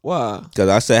 yo. Why? Because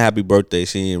I said happy birthday,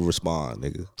 she didn't respond,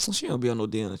 nigga. She don't be on no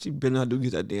damn. She better not do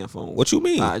get that damn phone. What you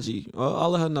mean? IG. I'll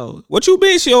let her know. What you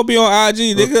mean she don't be on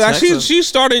IG, nigga? Like she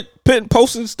started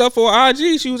posting stuff on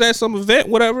IG. She was at some event,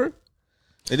 whatever.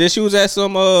 And then she was at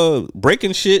some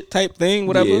breaking shit type thing,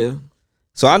 whatever. Yeah.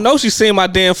 So I know she seen my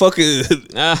damn fucking.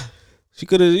 She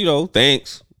could have,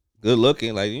 thanks, good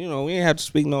looking, like we ain't have to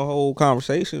speak no whole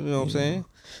conversation. You know what I'm saying?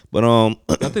 But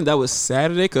I think that was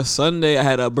Saturday because Sunday I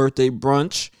had a birthday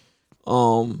brunch.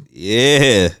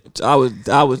 Yeah, I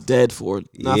was dead for it.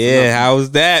 How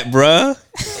was that, bruh?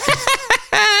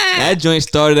 That joint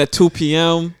started at 2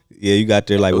 p.m. Yeah, you got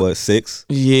there like what 6?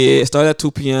 Yeah, it started at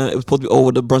 2 p.m. It was supposed to be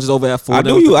over. The brunch is over at 4. I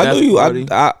knew you.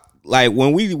 I like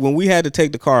when we had to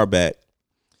take the car back,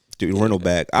 the rental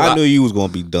back. I knew you was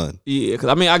gonna be done. Yeah, because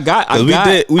I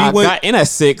got in at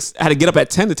 6. I had to get up at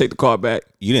 10 to take the car back.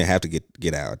 You didn't have to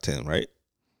get out at 10, right?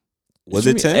 Was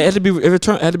it 10? It had to be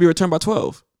returned by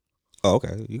 12. Oh,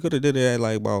 okay. You could have did it at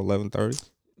like about 11:30.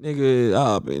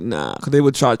 Nigga, nah, because they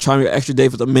would try me an extra day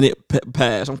for the minute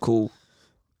pass. I'm cool.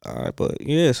 All right, but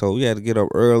yeah, so we had to get up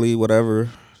early, whatever.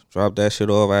 Drop that shit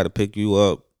off. I had to pick you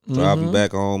up, drive you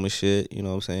back home and shit. You know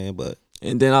what I'm saying?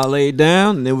 And then I laid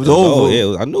down and it was over. Oh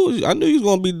yeah, I knew you was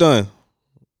gonna be done.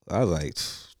 I was like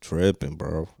tripping,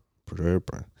 bro,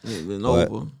 tripping. It's been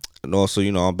over. And also,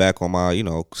 I'm back on my,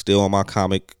 still on my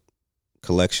comic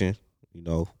collection.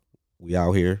 We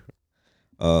out here,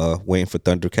 waiting for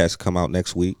Thundercats to come out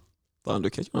next week.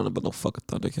 Thundercats? You don't know about no fucking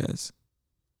Thundercats.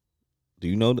 Do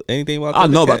you know anything about Thundercats? I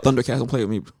know about Thundercats. Don't play with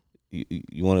me.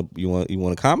 You want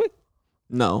a comic?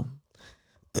 No.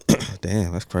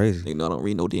 Damn, that's crazy. I don't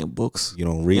read no damn books. You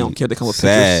don't read. I don't care. They come with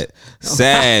sad, pictures.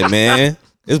 Sad, man.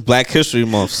 It's Black History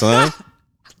Month, son.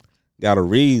 Gotta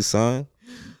read, son.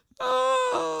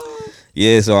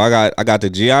 Yeah, so I got the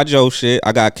G.I. Joe shit.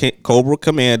 I got Cobra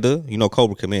Commander. You know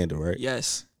Cobra Commander, right?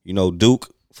 Yes. You know Duke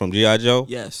from G.I. Joe?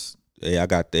 Yes. Yeah, I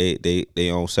got they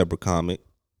own separate comic.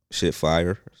 Shit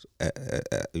fire,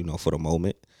 for the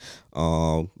moment.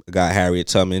 I got Harriet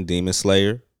Tubman, Demon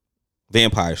Slayer,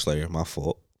 Vampire Slayer. My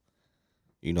fault.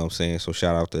 You know what I'm saying? So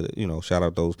shout out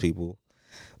those people.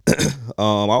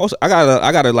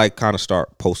 I gotta like kind of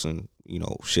start posting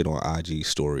shit on IG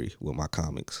story with my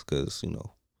comics because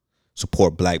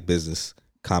support black business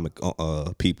comic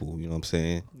people. You know what I'm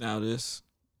saying? Now this.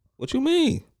 What you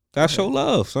mean? Gotta show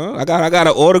love, son. I got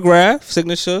an autograph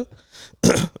signature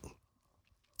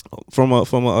from a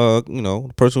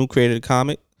person who created the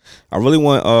comic. I really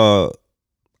want I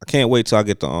can't wait till I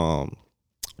get the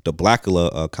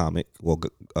Blackula comic,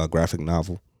 graphic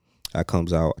novel that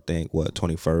comes out. I think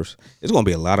 21st. It's gonna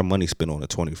be a lot of money spent on the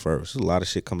 21st. There's a lot of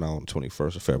shit coming out on the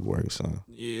 21st of February, son.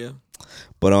 Yeah.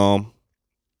 But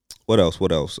what else? We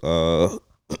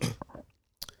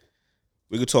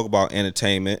could talk about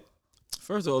entertainment.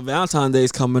 First of all, Valentine's Day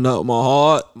is coming up.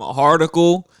 My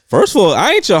hearticle. First of all,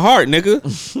 I ain't your heart,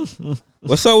 nigga.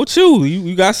 What's up with you?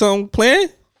 You got something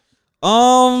planned?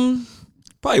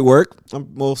 Probably work. I'm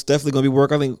most definitely gonna be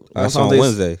work. I think that's on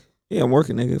Wednesday. Yeah, I'm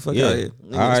working, nigga. Fuck out here.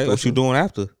 All right, what you doing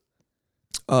after?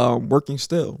 Working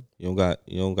still. You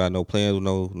don't got no plans with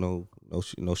no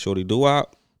shorty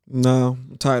doo-wop? No,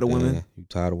 I'm tired of women. You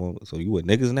tired of women? So you with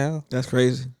niggas now? That's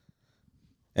crazy.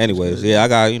 Anyways, yeah, I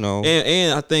got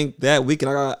and I think that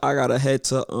weekend I gotta head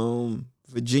to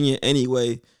Virginia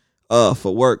anyway,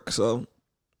 for work. So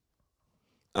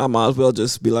I might as well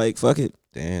just be like, fuck it.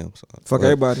 Damn. Fuck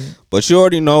everybody. But you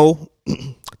already know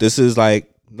this is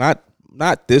like not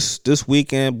this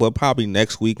weekend, but probably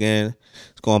next weekend.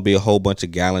 It's gonna be a whole bunch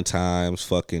of Galentine's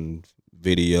fucking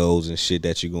videos and shit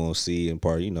that you're gonna see and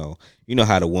part. You know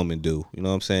how the women do. You know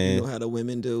what I'm saying? You know how the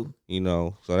women do.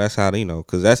 So that's how they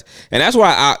because that's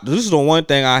why this is the one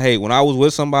thing I hate when I was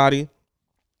with somebody.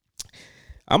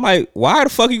 I'm like, why the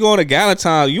fuck you going to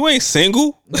Galentine? You ain't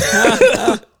single.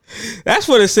 That's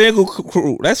for the single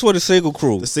crew. The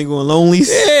single and lonelies.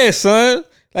 Yeah, son.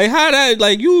 Like how that?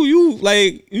 Like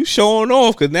you showing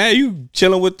off because now you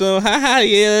chilling with them.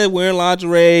 Yeah, wearing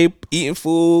lingerie, eating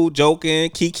food, joking,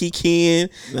 kikiing,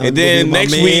 and then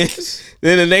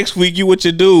the next week you with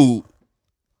your dude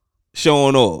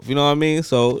showing off. You know what I mean?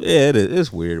 So yeah,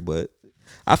 it's weird, but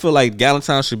I feel like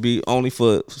Galentine should be only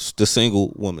for the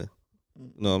single woman.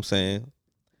 You know what I'm saying?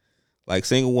 Like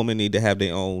single women need to have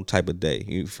their own type of day.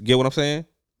 You get what I'm saying?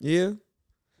 Yeah.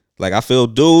 Like I feel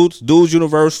dudes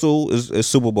universal is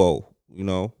Super Bowl,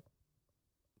 because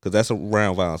that's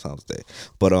around Valentine's Day.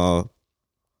 But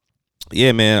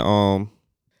yeah, man.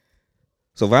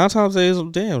 So Valentine's Day is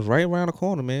right around the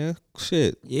corner, man.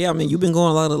 Shit. Yeah, I mean you've been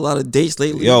going on a lot of dates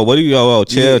lately. Yo, what do you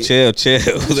chill.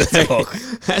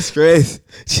 That's crazy.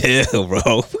 Chill,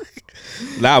 bro.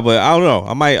 Nah, but I don't know.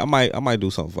 I might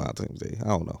do something for Valentine's Day. I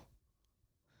don't know.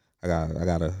 I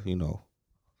gotta,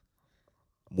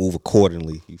 move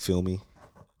accordingly. You feel me?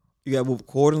 You gotta move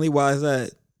accordingly. Why is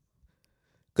that?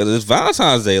 Cause it's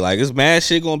Valentine's Day. Like it's mad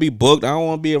shit gonna be booked. I don't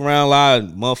want to be around a lot of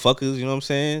motherfuckers. You know what I'm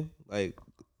saying? Like,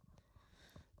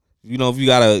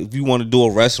 if you want to do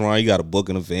a restaurant, you gotta book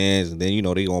in advance, and then they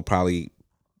gonna probably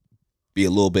be a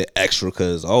little bit extra.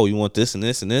 Cause you want this and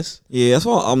this and this. Yeah, that's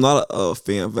why I'm not a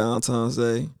fan of Valentine's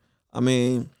Day. I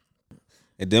mean.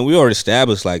 And then we already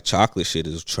established like chocolate shit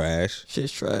is trash.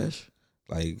 Shit's trash.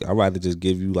 Like I'd rather just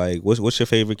give you like what's your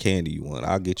favorite candy you want?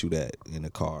 I'll get you that in a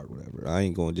card, whatever. I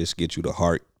ain't gonna just get you the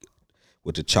heart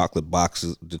with the chocolate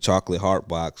boxes, the chocolate heart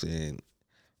box, and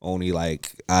only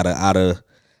like out of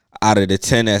the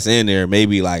 10 that's in there,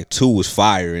 maybe like 2 was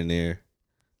fire in there.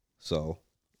 So,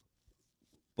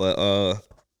 but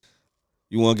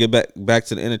you want to get back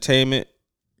to the entertainment?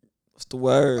 What's the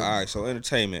word? All right, so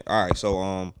entertainment. All right,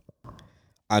 so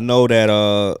I know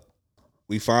that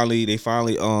they finally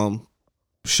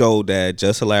showed that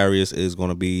Just Hilarious is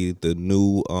gonna be the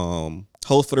new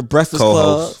host for the Breakfast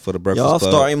co-host Club. for the Breakfast Club. Y'all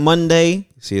starting Monday.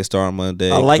 See it starting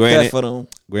Monday. I like that for them.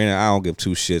 Granted, I don't give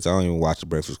 2 shits. I don't even watch the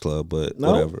Breakfast Club, but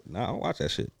whatever. No, I don't watch that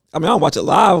shit. I mean, I don't watch it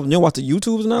live. You don't watch the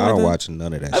YouTubes now. I don't watch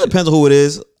none of that. That depends on who it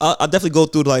is. I definitely go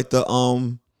through like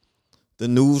the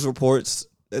news reports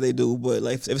that they do, but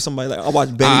like if it's somebody like I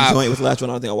watch Benny Joint with the last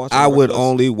one, I don't think I watch. I would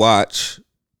only watch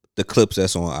the clips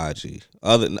that's on IG.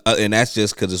 And that's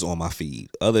just because it's on my feed.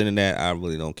 Other than that, I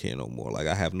really don't care no more. Like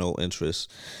I have no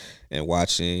interest in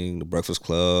watching the Breakfast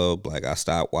Club. Like I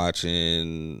stopped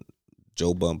watching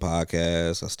Joe Budden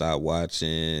podcast. I stopped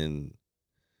watching.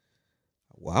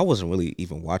 Well, I wasn't really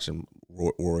even watching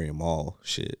Rory and Mal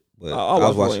shit. But I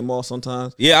was watching Rory and Mal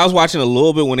sometimes. Yeah, I was watching a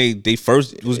little bit when they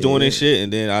first was doing this shit,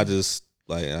 and then I just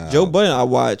like Joe Budden. I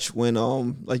watched when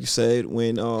like you said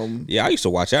when yeah, I used to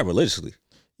watch that religiously.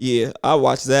 Yeah, I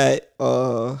watched that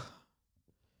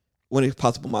when it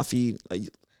popped up on my feed. Like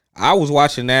I was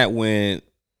watching that when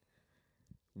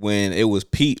it was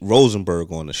Pete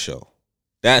Rosenberg on the show.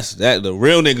 That's the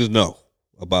real niggas know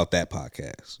about that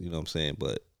podcast. You know what I'm saying?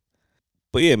 But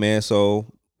yeah, man. So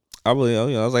I really,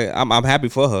 I was like, I'm happy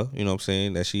for her. You know what I'm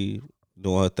saying? That she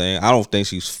doing her thing. I don't think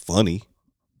she's funny.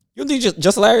 You think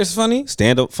just hilarious is funny?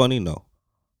 Stand up funny? No.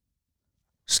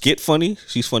 Skit funny?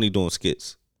 She's funny doing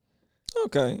skits.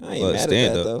 Okay, I ain't But mad stand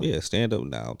at that up, though. yeah, stand up.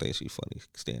 Nah, I don't think she's funny.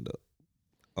 Stand up.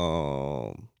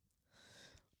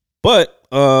 But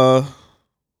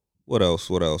what else?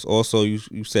 What else? Also,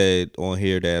 you said on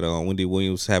here that Wendy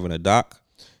Williams having a doc.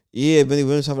 Yeah, Benny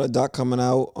Williams having a doc coming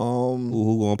out.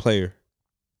 Who gonna play her?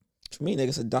 To me, nigga,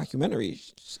 it's a documentary.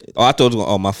 Shit. Oh, I thought it was.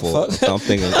 Oh, my fault. Fuck. I'm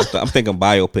thinking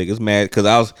biopic. It's mad because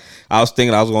I was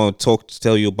thinking I was going to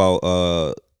tell you about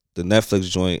the Netflix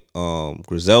joint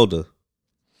Griselda.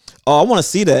 Oh, I want to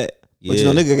see that. Yeah. But you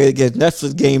know, nigga gotta get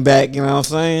Netflix game back. You know what I'm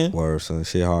saying? Word, son,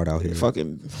 shit hard out here. Fuck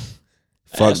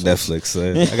Netflix,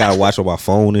 son. I gotta watch on my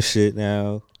phone and shit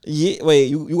now. Yeah, wait,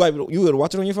 you able to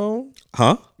watch it on your phone?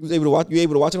 Huh? You able to watch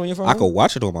it on your phone? I could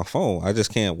watch it on my phone. I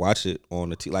just can't watch it on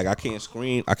the like I can't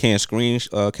screen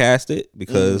cast it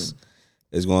because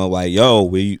it's going like, yo,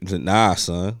 nah,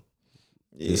 son.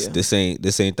 Yeah. This ain't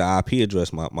the IP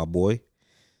address, my boy.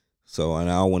 So and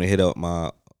I don't want to hit up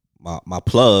my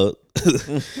plug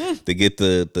to get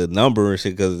the number and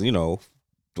shit because you know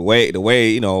the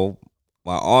way you know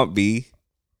my aunt be,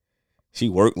 she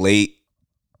work late.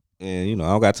 And you know, I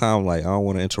don't got time. Like, I don't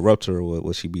want to interrupt her with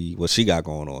what she got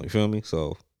going on. You feel me?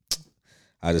 So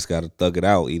I just gotta thug it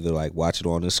out. Either like watch it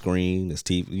on the screen, this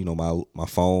TV, you know, my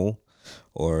phone,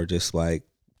 or just like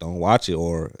don't watch it,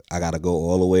 or I gotta go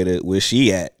all the way to where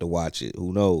she at to watch it.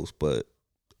 Who knows? But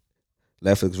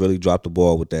Netflix really dropped the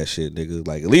ball with that shit, nigga.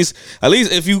 Like at least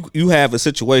if you have a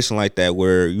situation like that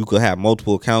where you could have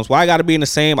multiple accounts, why I gotta be in the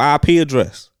same IP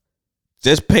address?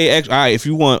 Just pay extra. All right, if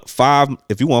you want five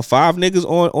niggas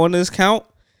on this count,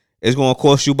 it's gonna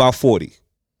cost you about 40.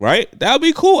 Right? That'll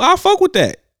be cool. I'll fuck with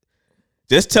that.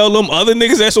 Just tell them other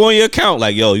niggas that's on your account,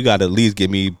 like, yo, you gotta at least give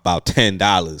me about $10.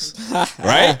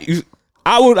 Right?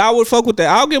 I would fuck with that.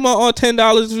 I'll give my aunt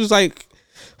 $10 if it was like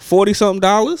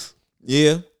 $40-something.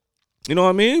 Yeah. You know what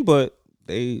I mean? But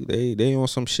they on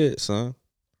some shit, son.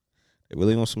 They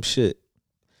really on some shit.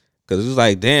 Cause it's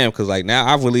like, damn, cause like now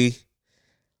I really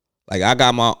like I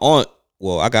got my aunt,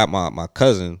 well, I got my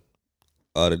cousin,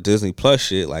 the Disney Plus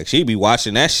shit. Like she be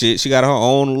watching that shit. She got her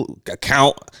own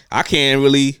account. I can't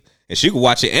really, and she can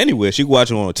watch it anywhere. She can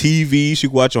watch it on TV. She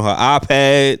can watch it on her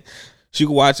iPad. She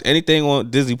can watch anything on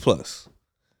Disney Plus.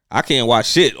 I can't watch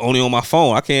shit only on my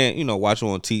phone. I can't, you know, watch it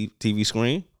on TV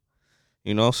screen.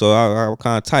 You know, so I was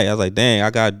kind of tight. I was like, dang, I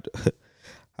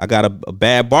got a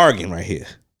bad bargain right here.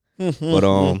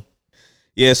 But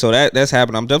yeah, so that's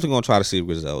happening. I'm definitely gonna try to see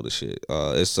Griselda shit.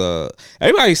 It's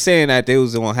everybody's saying that they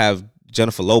was gonna have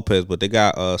Jennifer Lopez, but they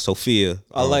got Sophia.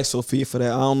 I like Sophia for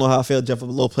that. I don't know how I feel Jennifer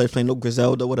Lopez playing no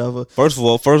Griselda, whatever. First of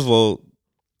all,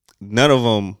 none of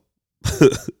them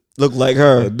look like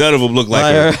her. None of them look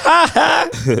like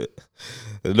her.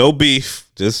 No beef.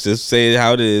 Just say it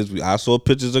how it is. I saw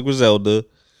pictures of Griselda.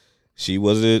 She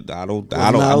wasn't. I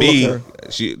mean,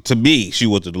 she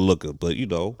wasn't a looker, but you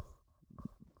know,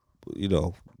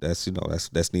 that's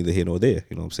neither here nor there.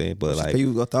 You know what I'm saying? But like, pay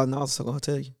you $1,000 to suck on her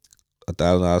titty.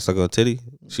 $1,000 suck on her titty.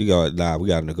 She got we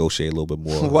gotta negotiate a little bit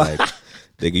more. Why? Like,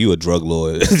 nigga, you a drug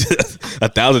lord.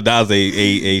 $1,000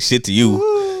 ain't shit to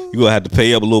you. You gonna have to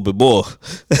pay up a little bit more.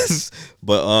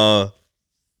 But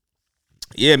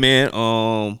yeah,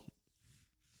 man.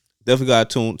 Definitely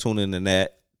gotta tune in to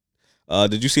that.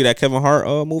 Did you see that Kevin Hart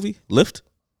movie, Lift?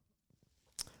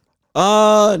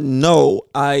 No.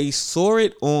 I saw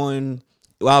it on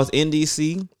while I was in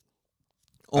DC.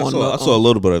 I saw a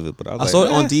little bit of it, but I saw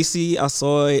it on DC. I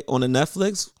saw it on the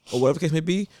Netflix or whatever the case may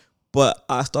be. But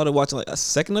I started watching like a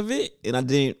second of it, and I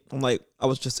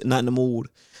was just not in the mood.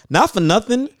 Not for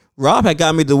nothing. Rob had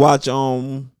got me to watch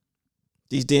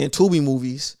these damn Tubi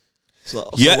movies.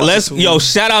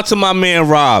 Shout out to my man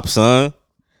Rob, son.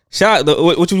 Shout out.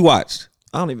 What you watched?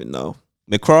 I don't even know.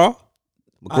 McCraw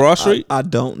Street. I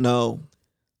don't know.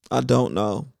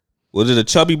 Was it a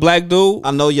chubby black dude?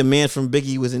 I know your man from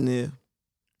Biggie was in there.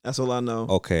 That's all I know.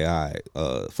 Okay, all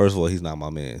right. First of all, he's not my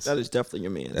man's. That is definitely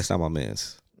your man's. That's not my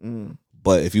man's.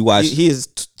 But if you watch, he is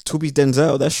Tubi's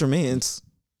Denzel. That's your man's.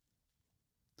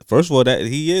 First of all, that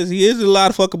he is in a lot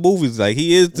of fucking movies. Like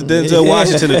he is the Denzel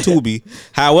Washington of Tubi.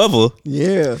 However,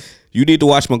 yeah, you need to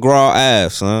watch McGraw Ave,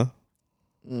 son.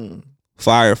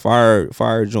 Fire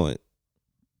joint.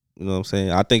 You know what I'm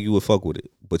saying? I think you would fuck with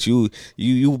it. But you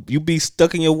be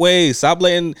stuck in your ways. Stop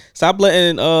letting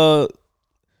the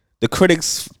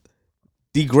critics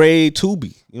degrade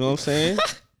Tubi. You know what I'm saying?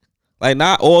 Like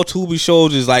not all Tubi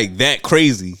shows is like that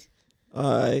crazy.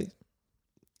 All right.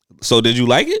 So did you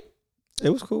like it? It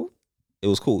was cool. It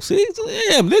was cool. See,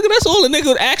 damn, nigga, that's all the nigga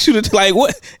would ask you to like.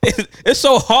 What? It's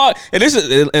so hard. And this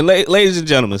is, and ladies and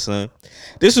gentlemen, son,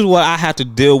 this is what I have to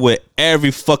deal with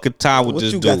every fucking time with What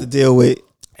this you dude. got to deal with?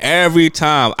 Every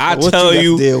time I What tell you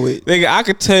you, got to deal with? nigga, I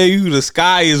could tell you the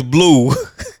sky is blue,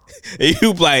 and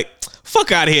you be like,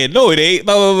 fuck out of here. No, it ain't.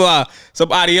 Blah blah blah.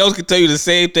 Somebody else can tell you the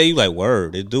same thing. You like,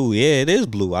 word, it do. Yeah, it is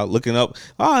blue. I looking up.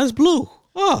 Oh, it's blue.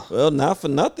 Oh, Well, not for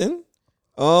nothing.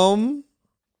 Not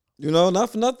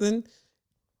for nothing.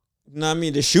 You know what I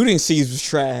mean? The shooting scenes was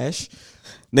trash.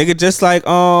 nigga, just like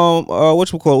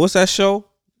what you call? What's that show?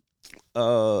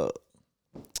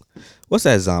 What's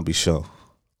that zombie show?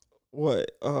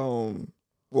 What?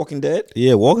 Walking Dead?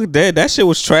 Yeah, Walking Dead. That shit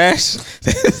was trash.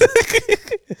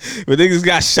 But niggas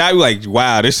got shot. You like,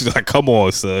 wow, this is like, come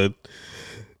on, son.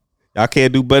 Y'all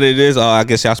can't do better than this. Oh, I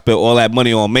guess y'all spent all that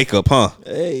money on makeup, huh?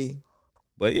 Hey.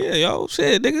 But yeah, yo,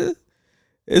 shit, nigga.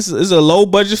 It's a low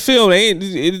budget film.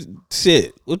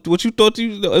 Shit. What you thought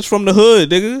it's from the hood,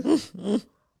 nigga.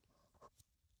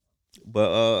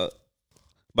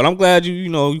 But I'm glad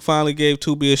you finally gave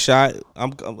Tubi a shot.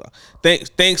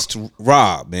 Thanks to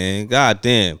Rob, man. God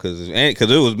damn, cause it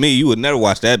was me, you would never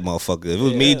watch that motherfucker. If it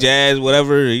was me, Jazz,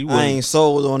 whatever, I ain't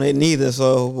sold on it neither.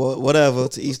 So whatever,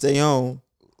 to each their own.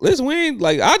 Listen, we ain't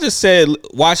like, I just said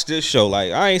watch this show.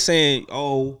 Like, I ain't saying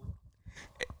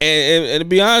and to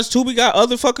be honest, Tubi got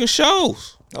other fucking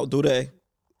shows. Oh, do they?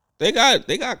 They got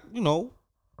 90s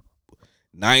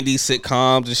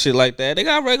sitcoms and shit like that. They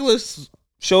got regular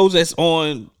shows that's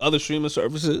on other streaming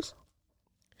services.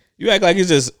 You act like it's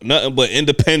just nothing but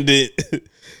independent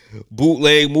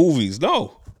bootleg movies.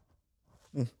 No.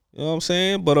 You know what I'm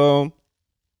saying? But all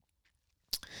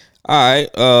right.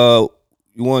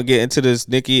 You want to get into this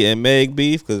Nicki and Meg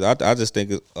beef? Because I just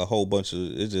think it's a whole bunch of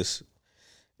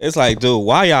it's like, dude,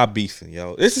 why y'all beefing,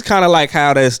 yo? This is kind of like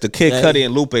how that's the Kid Cudi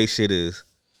and Lupe shit is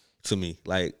to me.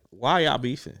 Like, why y'all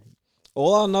beefing?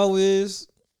 All I know is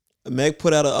Meg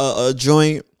put out a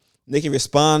joint. Nicki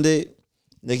responded.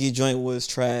 Nicki joint was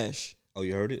trash. Oh,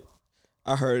 you heard it?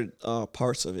 I heard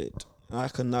parts of it. I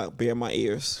could not bear my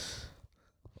ears.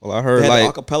 Well, I heard they had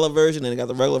like the acapella version and they got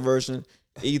the regular version.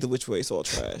 Either which way, it's all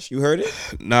trash. You heard it?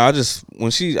 Nah,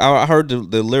 I heard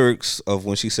the lyrics of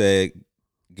when she said,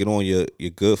 "Get on your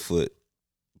good foot,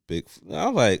 big." I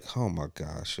was like, oh my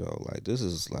gosh, yo, like this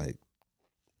is.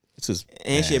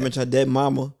 And she had mentioned her dead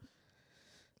mama.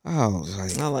 I was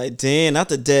like, I'm like, damn, not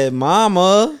the dead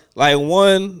mama. Like,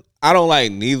 one, I don't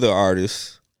like neither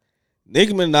artist.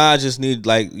 Nicki Minaj just need,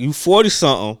 like, you 40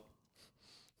 something.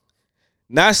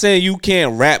 Not saying you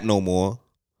can't rap no more,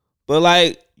 but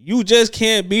like you just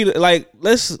can't be like,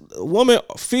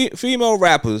 female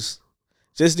rappers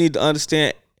just need to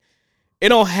understand it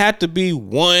don't have to be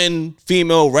one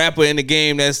female rapper in the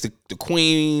game that's the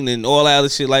queen and all that other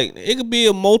shit. Like, it could be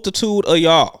a multitude of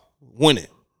y'all winning.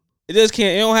 It just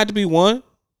can't. It don't have to be one.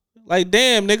 Like,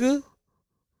 damn, nigga,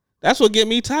 that's what get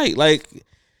me tight. Like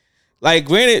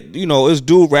granted, it's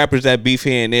dude rappers that beef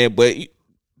here and there, but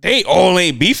they all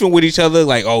ain't beefing with each other.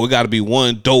 Like, oh, we got to be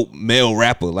one dope male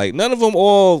rapper. Like, none of them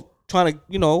all trying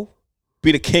to,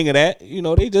 be the king of that.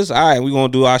 They just, all right, we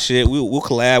gonna do our shit. We'll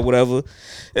collab, whatever.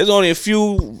 There's only a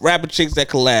few rapper chicks that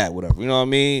collab, whatever. You know what I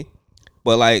mean?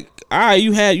 But like, all right,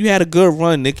 you had a good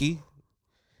run, Nicki.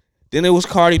 Then it was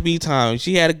Cardi B time.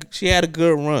 She had a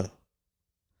good run.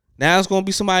 Now it's gonna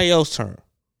be somebody else's turn.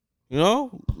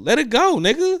 Let it go,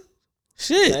 nigga.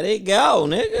 Shit. Let it go,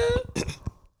 nigga.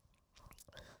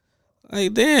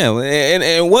 Like, damn.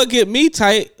 And what get me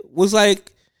tight was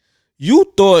like,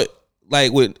 you thought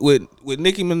like with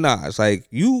Nicki Minaj, like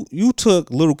you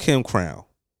took Lil' Kim crown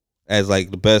as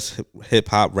like the best hip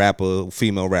hop rapper,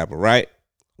 female rapper, right?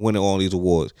 Winning all these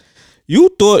awards. You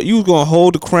thought you was gonna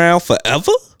hold the crown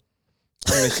forever?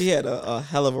 I mean, she had a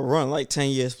hell of a run, like 10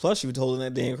 years plus. She was holding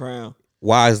that damn crown.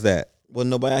 Why is that?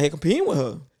 Wasn't nobody out here competing with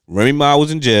her. Remy Ma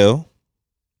was in jail,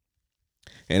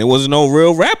 and there wasn't no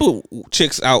real rapper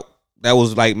chicks out that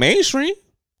was like mainstream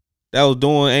that was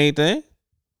doing anything,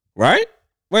 right?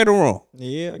 Right or wrong?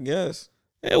 Yeah, I guess.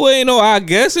 It wasn't I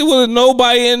guess it wasn't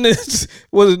nobody in this.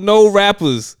 Was no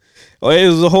rappers, or it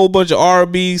was a whole bunch of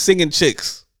R&B singing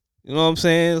chicks. You know what I'm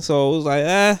saying? So it was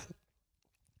like,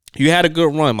 you had a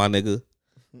good run, my nigga.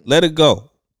 Let it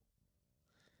go.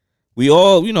 We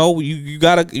all, you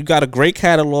got a great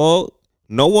catalog.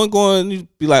 No one going to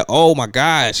be like, oh my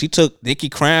God, she took Nicki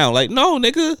crown. Like, no,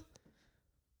 nigga.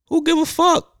 Who give a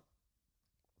fuck?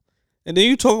 And then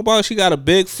you talk about she got a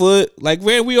big foot. Like,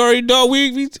 man, we already know.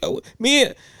 I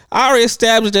already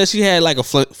established that she had like a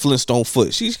Flintstone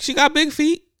foot. She got big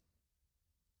feet.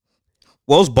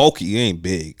 Well, it's bulky. It ain't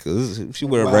big because she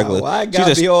wear a regular. Why it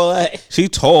gotta be all that? She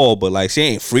tall, but like she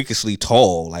ain't freakishly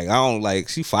tall. Like I don't like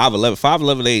she 5'11",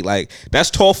 5'11" Like that's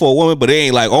tall for a woman, but it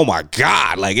ain't like oh my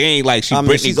god. Like it ain't like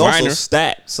Brittany she's Griner. Also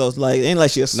stacked, so it's like it ain't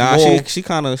like she a small. Nah, she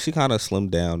kind of slimmed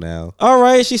down now. All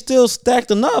right, she's still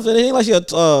stacked enough. It ain't like she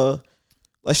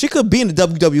like she could be in the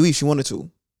WWE if she wanted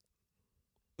to.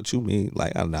 What you mean?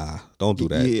 Like, nah, don't do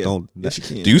that. Yeah, don't. Yes, you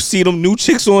can. Do you see them new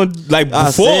chicks on like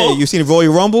before? I said, you seen the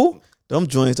Royal Rumble? Them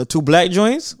joints, the 2 black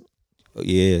joints.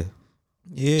 Yeah.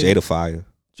 Jada fire.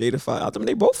 I think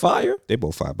they both fire. They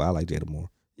both fire, but I like Jada more.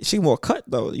 She more cut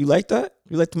though. You like that?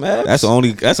 You like them abs? That's the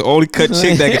only cut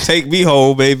chick that can take me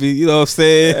home, baby. You know what I'm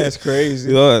saying? That's crazy.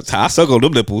 You know, I suck on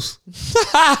them nipples.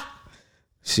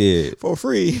 Shit. For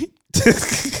free.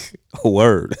 A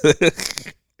word.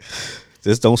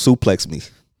 Just don't suplex me.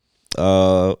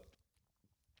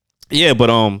 Yeah,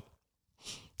 but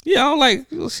yeah, I don't like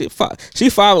she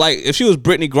five like if she was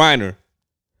Brittany Griner,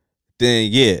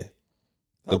 then yeah.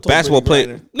 The basketball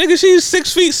player, nigga, she's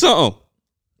 6 feet something.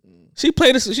 She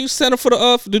played this. She was center for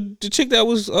the chick that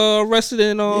was arrested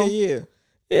in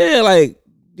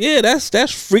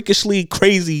that's freakishly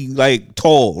crazy like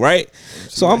tall, right?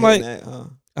 So I'm like, huh?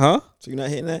 So you're not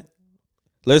hitting that?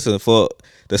 Listen, for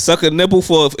the sucker nipple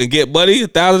and get money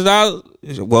 $1,000.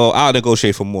 Well, I'll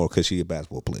negotiate for more because she a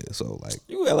basketball player. So like,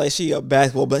 you act like she a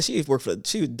basketball, but she was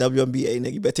WNBA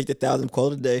nigga. You better take the 1,000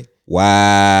 call today.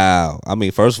 Wow. I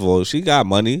mean, first of all, she got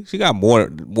money. She got more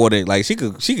than like she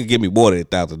could give me more than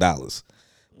 $1,000.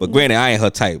 But granted, I ain't her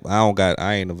type. I don't got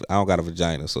a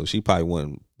vagina, so she probably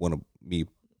wouldn't want to me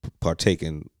partake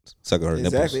in sucking her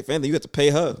nipples. Exactly. If anything, you have to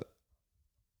pay her.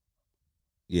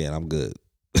 Yeah, I'm good.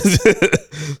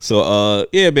 So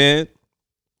yeah, man.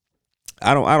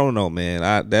 I don't know, man.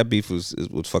 That beef was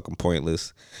fucking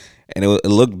pointless, and it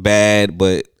looked bad.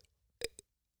 But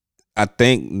I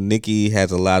think Nicki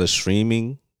has a lot of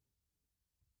streaming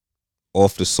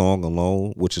off the song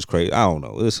alone, which is crazy. I don't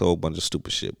know. It's a whole bunch of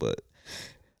stupid shit, but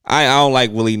I don't like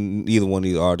really neither one of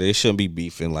these artists. They shouldn't be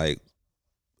beefing. Like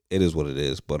it is what it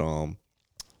is. But a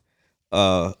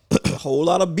whole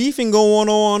lot of beefing going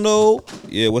on though.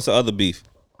 Yeah, what's the other beef?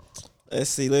 Let's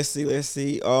see.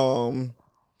 Benzino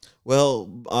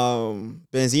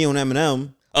and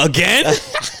Eminem. Again?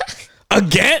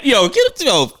 Again? Yo,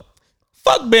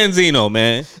 fuck Benzino,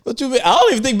 man. What you mean? I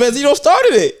don't even think Benzino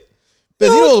started it.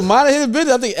 Benzino was minding his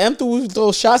business. I think M threw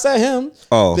those shots at him.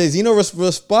 Oh. Benzino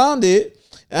responded.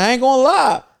 And I ain't gonna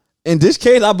lie. In this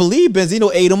case, I believe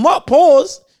Benzino ate him up.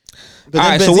 Pause. But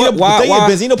then Benzino, so why?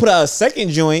 Benzino put out a second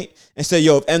joint and said,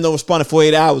 "Yo, if M don't respond in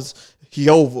 48 hours, he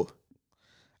over."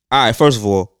 All right, first of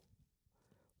all,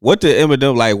 what did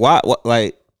Eminem like? Why? What?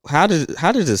 Like, how did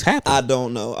this happen? I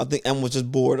don't know. I think M was just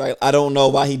bored. I don't know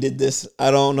why he did this.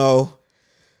 I don't know.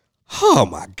 Oh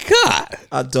my god!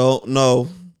 I don't know.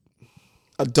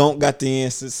 I don't got the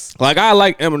answers. Like, I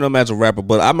like Eminem as a rapper,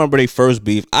 but I remember they first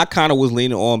beef. I kind of was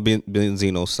leaning on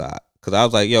Benzino's side because I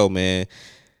was like, "Yo, man,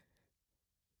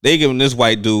 they giving this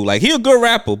white dude like he a good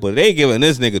rapper, but they giving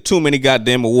this nigga too many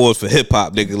goddamn awards for hip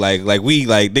hop, nigga. Like we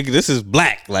like nigga, this is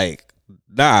black. Like,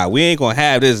 nah, we ain't gonna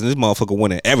have this, and this motherfucker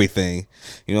winning everything.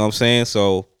 You know what I'm saying?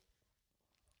 So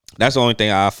that's the only thing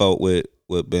I felt with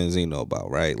Benzino about,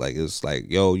 right? Like it's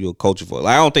like, yo, you a culture vulture.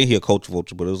 Like, I don't think he a culture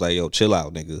vulture, but it was like, yo, chill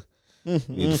out, nigga. You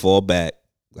need to fall back.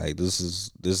 Like this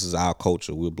is our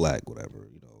culture. We're black, whatever.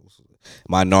 You know,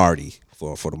 minority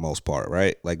for the most part,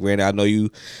 right? Like, Randy, I know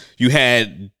you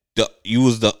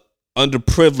was the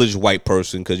underprivileged white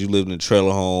person because you lived in a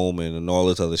trailer home and all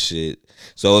this other shit.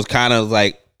 So it's kind of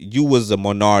like you was the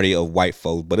minority of white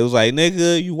folks, but it was like,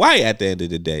 nigga, you white at the end of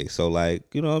the day. So like,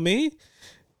 you know what I mean?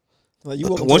 Like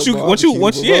once you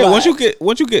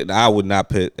get, I would not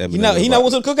put Eminem. He not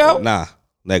went to the cookout? Nah,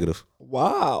 negative.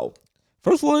 Wow.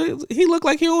 First of all, he looked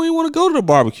like he don't even want to go to the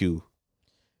barbecue.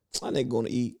 My nigga gonna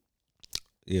eat.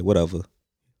 Yeah, whatever.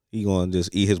 He gonna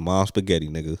just eat his mom's spaghetti,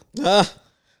 nigga.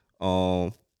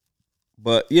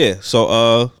 But yeah,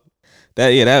 so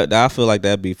that I feel like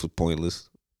that beef was pointless.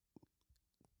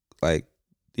 Like,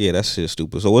 yeah, that shit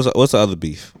stupid. So what's the other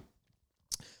beef?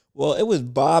 Well, it was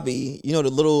Bobby, you know, the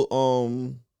little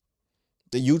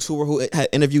the YouTuber who had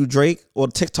interviewed Drake, or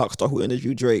the TikTok star who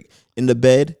interviewed Drake in the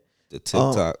bed. The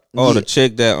TikTok. The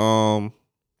chick that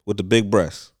with the big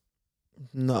breasts.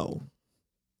 No.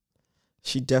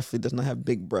 She definitely does not have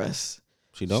big breasts.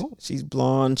 She don't? She's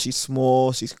blonde, she's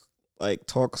small, she's like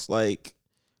talks like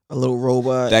a little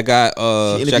robot. That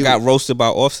got roasted by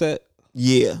Offset?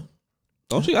 Yeah.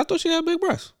 Don't she? I thought she had big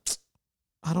breasts.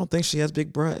 I don't think she has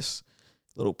big breasts.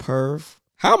 Little perv.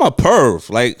 How am I perv?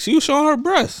 Like, she was showing her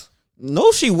breasts.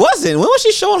 No, she wasn't. When was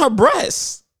she showing her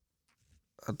breasts?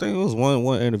 I think it was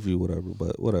one interview, whatever.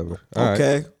 But whatever.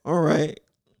 All right.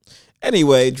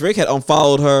 Anyway, Drake had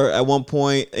unfollowed her at one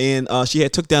point, and she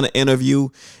had took down an interview,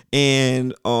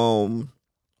 and so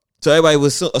everybody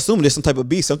was assuming there's some type of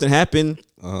beef. Something happened.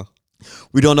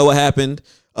 We don't know what happened.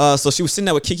 So she was sitting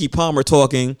there with Keke Palmer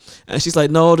talking, and she's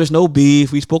like, "No, there's no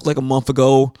beef. We spoke like a month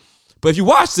ago." But if you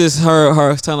watch this,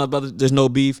 her telling about there's no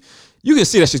beef, you can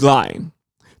see that she's lying.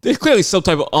 There's clearly some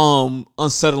type of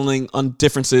unsettling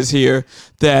differences here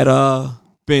that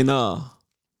been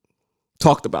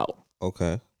talked about.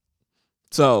 Okay.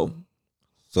 So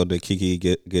did Keke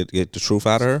get the truth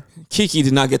out of her? Keke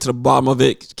did not get to the bottom of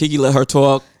it. Keke let her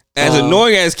talk. As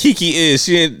annoying as Keke is,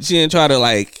 she didn't try to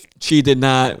like. She did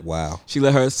not. Wow. She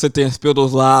let her sit there and spill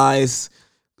those lies.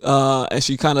 And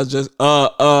she kind of just threw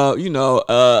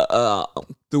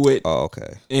it. Oh,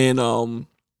 okay. And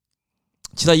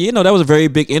she's like, that was a very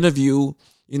big interview.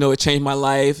 It changed my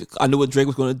life. I knew what Drake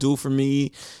was going to do for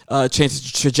me. Changed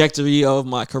the trajectory of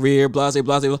my career. Blah, blah,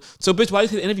 blah, blah. So, bitch, why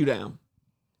did you take the interview down?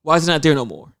 Why is it not there no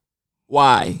more?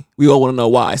 Why? We all want to know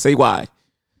why. Say why.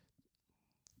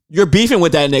 You're beefing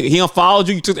with that nigga. He unfollowed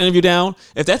you. You took the interview down.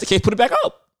 If that's the case, put it back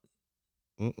up.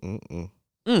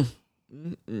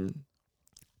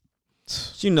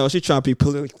 She's trying to be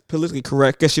politically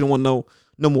correct. Guess she don't want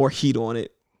no more heat on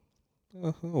it.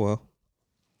 Oh well.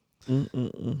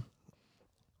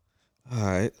 All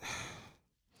right.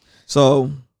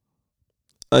 So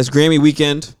it's Grammy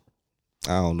weekend.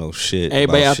 I don't know shit.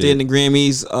 Everybody out there in the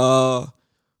Grammys,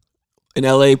 in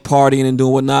LA partying and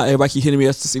doing whatnot. Everybody keep hitting me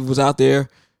up to see who was out there.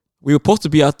 We were supposed to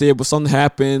be out there, but something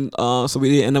happened, so we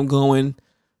didn't end up going.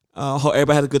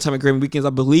 Everybody had a good time at Grammy weekends.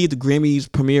 I believe the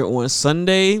Grammys premiere on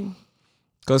Sunday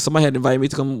because somebody had invited me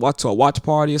to come watch a watch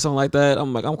party or something like that.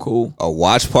 I'm like, I'm cool. A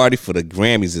watch party for the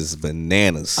Grammys is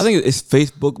bananas. I think it's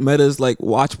Facebook Meta's like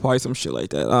watch party, some shit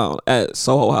like that. At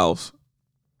Soho House.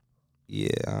 Yeah,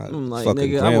 I'm like,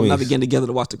 nigga, Grammys, I will not be getting together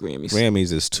to watch the Grammys.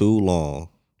 Grammys is too long.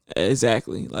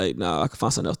 Exactly. Like, nah, I can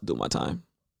find something else to do with my time.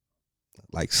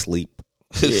 Like sleep.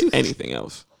 Yeah, anything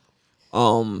else.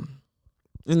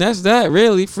 And that's that,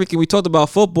 really. Freaking, we talked about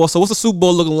football. So what's the Super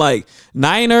Bowl looking like?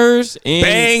 Niners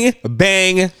and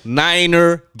bang,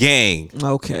 Niner gang.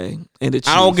 Okay. And the Chiefs.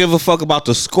 I don't give a fuck about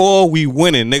the score. We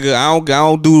winning, nigga. I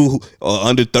don't do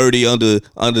under 30,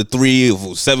 under 3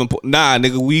 or 7. Nah,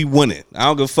 nigga, we winning. I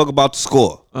don't give a fuck about the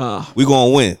score. We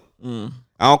gonna win.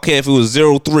 I don't care if it was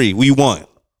 0-3. We won.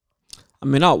 I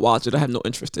mean, I'll watch it. I have no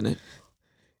interest in it.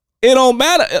 It don't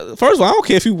matter. First of all, I don't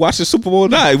care if you watch the Super Bowl or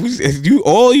not.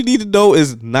 All you need to know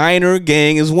is Niner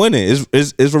gang is winning.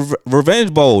 It's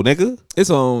Revenge Bowl, nigga. It's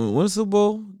on when's the Super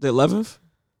Bowl? The 11th?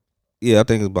 Yeah, I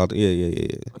think it's about yeah.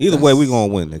 Either way, we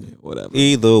gonna win, nigga. Whatever.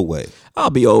 Either way,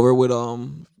 I'll be over with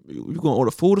you gonna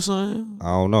order food or something? I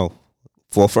don't know.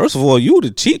 First of all, you the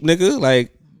cheap nigga.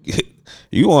 Like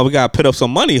we gotta put up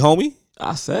some money, homie.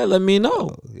 I said, let me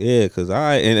know. Yeah, cause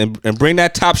and bring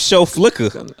that top shelf liquor.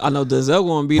 I know Denzel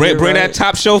gonna be there. Bring right? that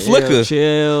top shelf liquor.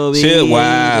 Chill.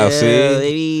 Wow, see,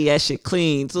 baby, that shit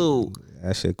clean too.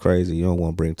 That shit crazy. You don't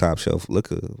want to bring top shelf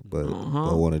liquor, but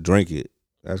want to drink it.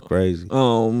 That's crazy.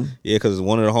 Yeah, cause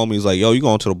one of the homies like, yo, you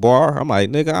going to the bar? I'm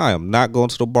like, nigga, I am not going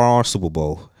to the bar on Super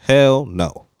Bowl. Hell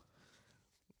no.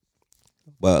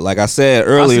 But like I said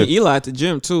earlier, I see Eli at the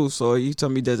gym too, so he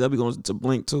told me that they'll be going to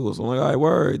Blink too. So I'm like, all right,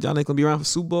 word. Y'all ain't gonna be around for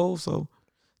Super Bowl, so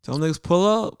tell them niggas pull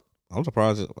up. I'm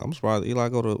surprised Eli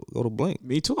go to Blink.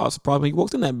 Me too. I was surprised when he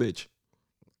walked in that bitch.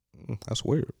 That's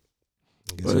weird.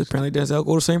 But apparently Denzel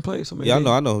go to the same place. So yeah,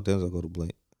 I know Denzel go to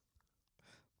Blink.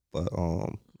 But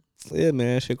yeah,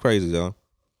 man, shit crazy though.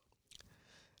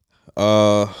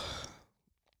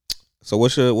 So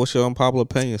what's your unpopular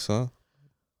opinion, son?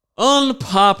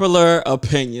 Unpopular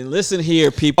opinion. Listen here,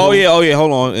 people. Oh yeah.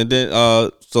 Hold on, and then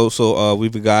so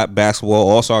we've got basketball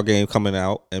All-Star game coming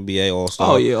out, NBA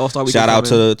All-Star. Oh yeah, All-Star. Shout out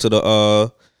to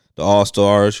the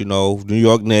All-Stars. New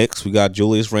York Knicks. We got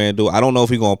Julius Randle. I don't know if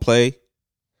he's gonna play,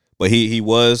 but he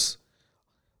was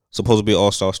supposed to be an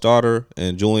All-Star starter,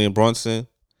 and Julian Brunson,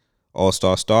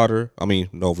 All-Star starter. I mean,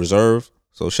 no reserve.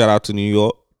 So shout out to New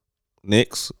York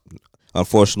Knicks.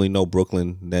 Unfortunately, no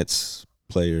Brooklyn Nets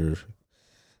player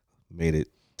made it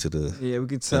to the we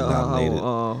could tell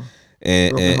how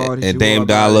and Dame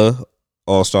Dollar,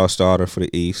 All-Star starter for the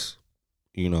East.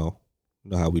 You know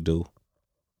how we do.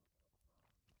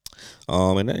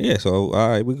 And then, so all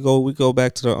right, we go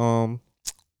back to the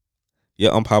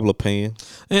your unpopular opinion.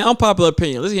 And unpopular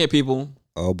opinion. Listen here, people.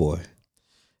 Oh boy.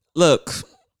 Look,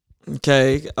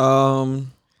 okay. I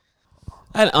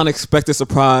had an unexpected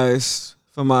surprise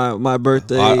for my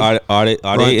birthday. Are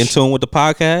they in tune with the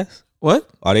podcast? What?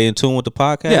 Are they in tune with the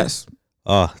podcast? Yes.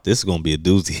 Oh, this is gonna be a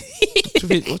doozy.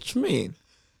 What you mean?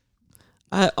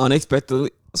 I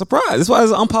unexpectedly surprised. That's why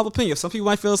it's an unpopular opinion. Some people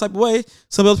might feel this type of way.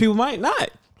 Some other people might not.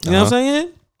 You know what I'm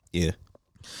saying? Yeah.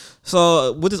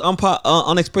 So with this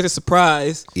unexpected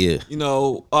surprise, you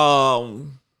know,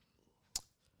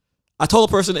 I told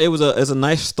a person it was a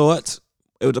nice thought.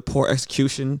 It was a poor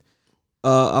execution.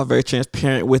 I'm very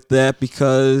transparent with that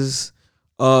because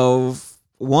of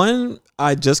one,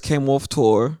 I just came off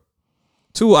tour.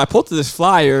 Two, I posted this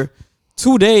flyer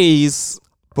 2 days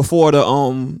before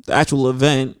the actual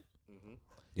event.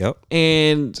 Yep.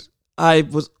 And I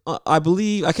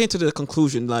believe I came to the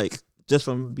conclusion, like, just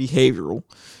from behavioral,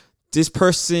 this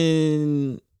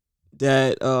person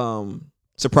that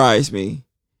surprised me,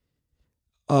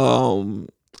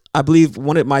 I believe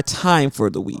wanted my time for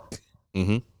the week.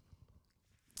 Mm-hmm.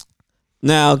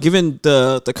 Now, given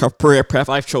the career path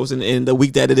I've chosen in the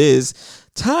week that it is,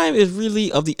 time is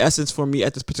really of the essence for me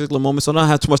at this particular moment. So I don't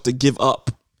have too much to give up.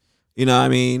 You know what I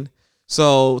mean?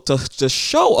 So to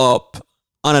show up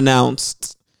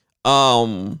unannounced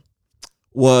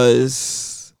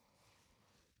was,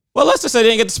 well, let's just say they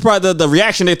didn't get the surprise, the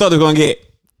reaction they thought they were gonna get.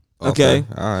 Okay.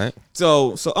 All right.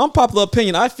 So unpopular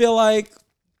opinion, I feel like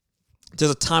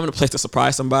there's a time and a place to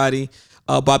surprise somebody.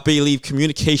 But I believe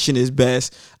communication is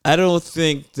best. I don't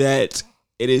think that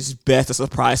it is best to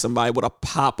surprise somebody with a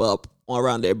pop up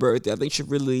around their birthday. I think you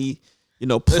should really,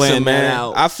 plan that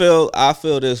out. I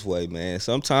feel this way, man.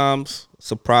 Sometimes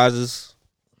surprises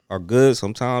are good.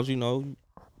 Sometimes,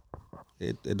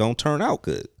 it don't turn out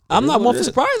good. I'm not one for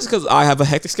surprises because I have a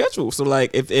hectic schedule. So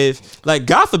like if like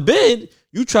God forbid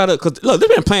you try to, because look,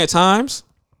 there's been plenty of times.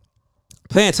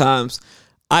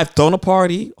 I've thrown a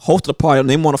party, hosted a party, and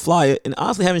they want to fly it, and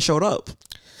honestly haven't showed up.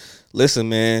 Listen,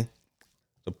 man,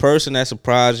 the person that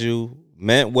surprised you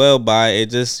meant well by it.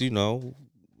 Just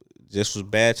just was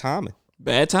bad timing.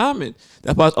 Bad timing.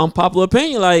 That's why it's unpopular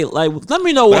opinion. Like, let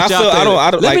me know what y'all think.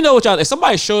 I don't let me know what y'all. If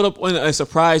somebody showed up and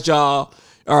surprised y'all,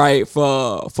 all right,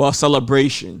 for a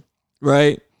celebration,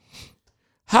 right?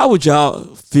 How would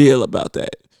y'all feel about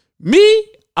that? Me,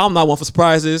 I'm not one for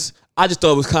surprises. I just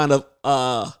thought it was kind of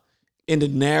in the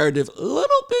narrative, a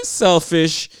little bit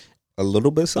selfish. A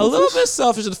little bit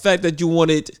selfish the fact that you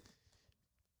wanted.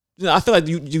 I feel like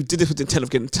you did this with the intent of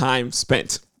getting time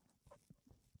spent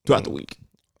throughout the week.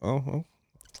 Oh,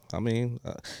 I mean,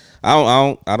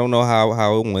 I don't know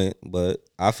how it went, but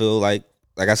I feel like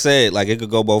I said, like it could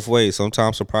go both ways.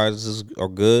 Sometimes surprises are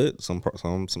good.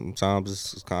 Sometimes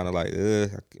it's kind of like, I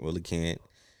really can't.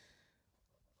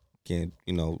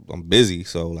 I'm busy,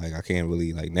 so like I can't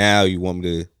really, like, now you want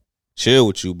me to chill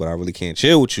with you, but I really can't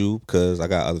chill with you because I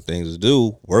got other things to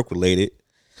do, work related.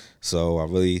 So I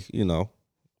really,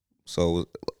 so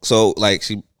like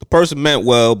the person meant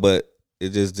well, but it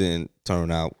just didn't turn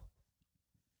out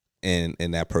in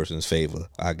that person's favor,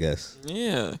 I guess.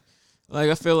 Yeah, like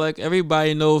I feel like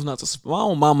everybody knows not to.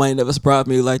 My mama ain't never surprised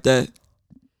me like that.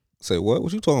 Say what?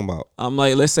 What you talking about? I'm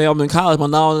like, let's say I'm in college. My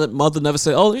mother never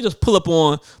said, "Oh, let me just pull up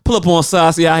on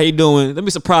side, see how he doing. Let me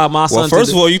surprise my son." Well,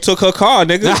 first of all, you took her car,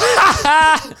 nigga.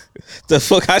 The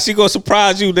fuck? How she gonna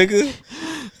surprise you, nigga?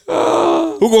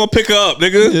 Who gonna pick her up,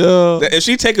 nigga? Yeah. If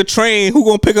she take a train, who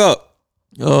gonna pick her up?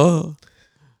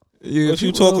 Yeah, what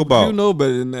you talk about? You know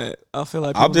better than that. I feel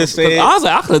like I'm just saying. I was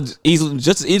like, I could have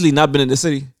just as easily not been in the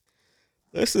city.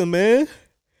 Listen, man.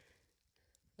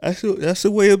 That's the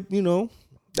way of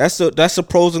That's the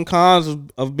pros and cons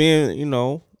of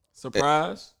being,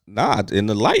 surprised. Nah, in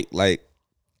the light. Like,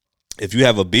 if you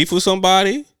have a beef with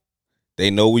somebody,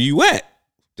 they know where you at.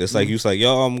 Just like you say,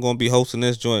 yo, I'm gonna be hosting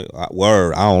this joint.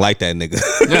 Word, I don't like that nigga.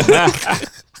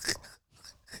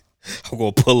 I'm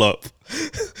gonna pull up.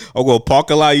 I'm gonna park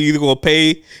a lot. You either gonna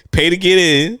pay to get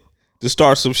in to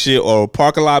start some shit, or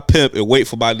park a lot pimp and wait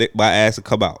for my ass to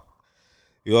come out.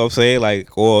 You know what I'm saying?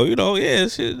 Like, or yeah,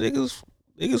 shit,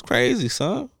 niggas crazy,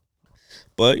 son.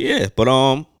 But yeah,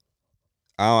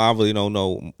 I really don't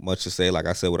know much to say. Like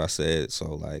I said what I said.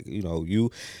 So like,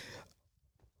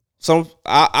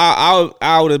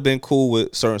 I would have been cool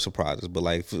with certain surprises. But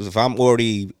like if I'm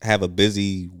already have a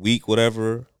busy week,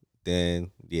 whatever,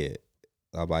 then yeah,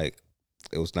 I'm like,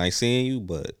 it was nice seeing you,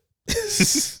 but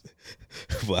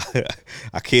but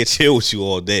I can't chill with you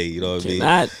all day. You know what I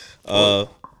mean?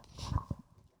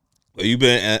 You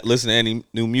been listening to any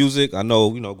new music? I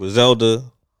know, Griselda,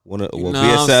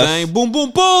 BSF. Boom,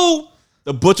 boom, boom.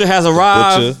 The Butcher has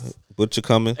arrived. Butcher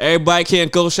coming. Everybody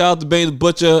can't go. Shout out to Benny the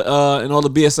Butcher and all the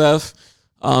BSF.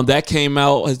 That came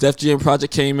out. His Def Jam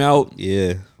project came out.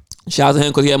 Yeah. Shout out to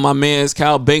him because he had my man's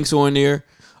Kyle Banks on there.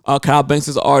 Kyle Banks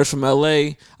is an artist from LA.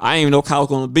 I didn't even know Kyle was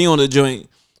going to be on the joint.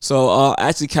 So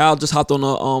actually, Kyle just hopped on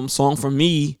a song from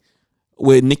me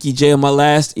with Nikki J on my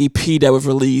last EP that was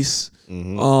released.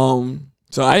 Mm-hmm.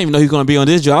 So I didn't even know he was gonna be on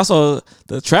this joint. I saw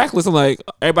the track list. I'm like,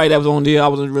 everybody that was on there, I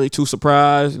wasn't really too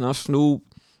surprised. You know, Snoop,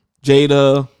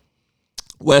 Jada,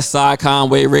 Westside,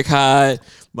 Conway, Rick Hyde.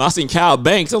 But I seen Kyle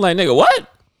Banks. I'm like, nigga, what?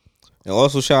 And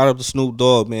also shout out to Snoop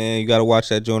Dogg, man. You gotta watch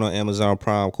that joint on Amazon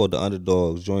Prime called The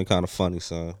Underdogs. Joint kind of funny,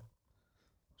 son.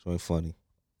 Joint funny.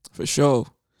 For sure.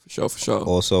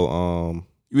 Also,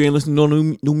 you ain't listening to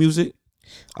no new music?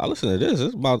 I listen to this.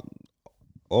 It's about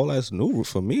all that's new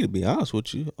for me, to be honest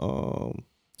with you.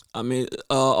 I mean,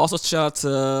 also shout out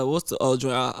to what's the other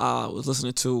joint I was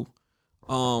listening to?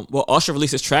 Well, Usher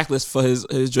released his track list for his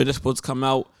joint that's supposed to come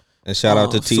out. And shout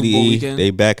out to TDE.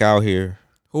 They back out here.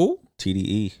 Who?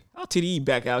 TDE. How TDE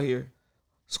back out here?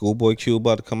 Schoolboy Q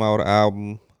about to come out with an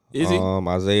album. Is he?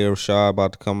 Isaiah Rashad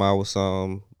about to come out with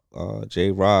some.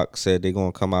 J Rock said they're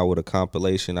gonna come out with a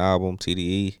compilation album.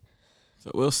 TDE.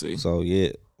 So we'll see. So yeah,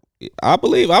 I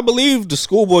believe the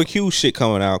Schoolboy Q shit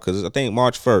coming out because I think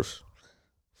March 1st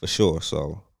for sure.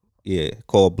 So yeah,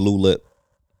 called Blue Lip.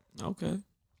 Okay.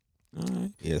 All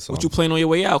right. Yeah. So what you playing on your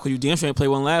way out? Cause you damn sure ain't play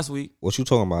one last week. What you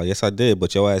talking about? Yes, I did,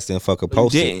 but your ass didn't fucking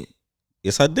post it.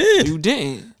 Yes, I did. You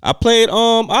didn't. I played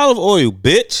Olive Oil,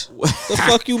 bitch. The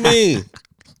fuck you mean?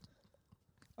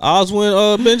 I was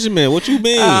with Benjamin. What you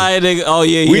mean? Oh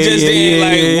yeah, we just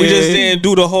didn't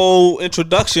do the whole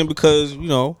introduction because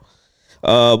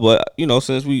but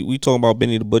since we talking about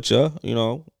Benny the Butcher,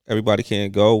 everybody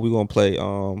can't go. We gonna play.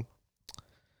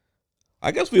 I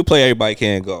guess we'll play Everybody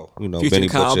Can't Go. Benny Butcher,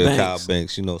 Kyle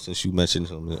Banks. Since you mentioned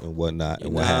him and whatnot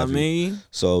and what have you.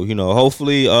 So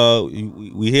hopefully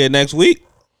we here next week.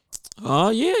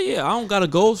 Yeah. I don't gotta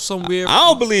go somewhere. I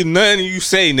don't believe nothing you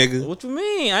say, nigga. What you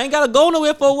mean? I ain't gotta go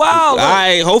nowhere for a while. All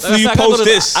right, hopefully you post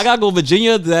this. I gotta go to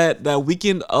Virginia that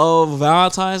weekend of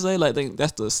Valentine's Day. Like, I think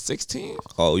that's the 16th.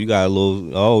 Oh, we got a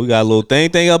little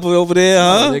thing up over there,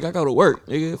 huh? Nigga, I gotta work.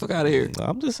 Nigga, fuck out of here.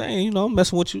 I'm just saying, I'm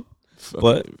messing with you.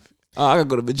 But I gotta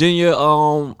go to Virginia.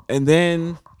 And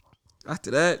then after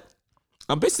that,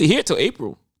 I'm basically here till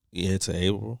April. Yeah, to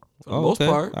April. For the most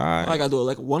part. All right. I gotta do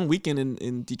like one weekend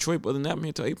in Detroit, but other than that, I'm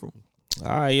here till April. All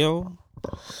right, yo.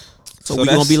 So we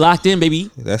gonna be locked in,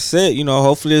 baby. That's it.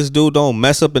 Hopefully this dude don't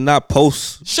mess up and not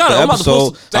post Shut the up,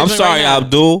 episode. I'm sorry,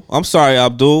 Abdul. I'm sorry,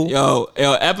 Abdul. Yo,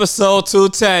 episode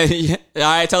 210. All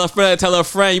right, tell a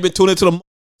friend. You been tuning to the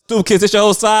StoopKidz. This your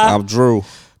whole side. I'm Drew.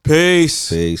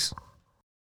 Peace.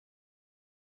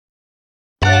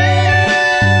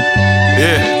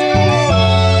 Yeah.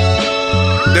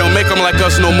 They don't make them like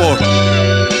us no more.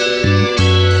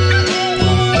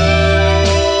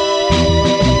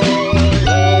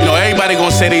 Everybody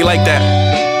gonna say they like that.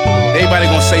 Everybody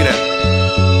gonna say that.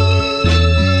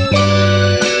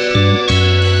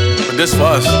 But this for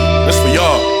us. This for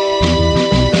y'all.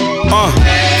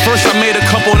 First I made a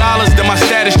couple dollars, then my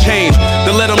status changed.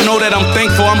 To let them know that I'm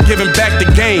thankful I'm giving back the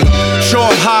game. Show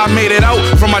them how I made it out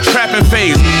from my trapping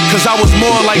phase. Cause I was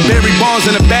more like Barry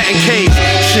Bonds in a batting cage.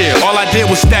 Shit, all I did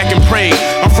was stack and pray.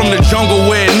 I'm from the jungle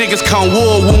where niggas count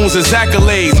war wounds as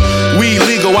accolades. Weed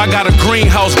legal, I got a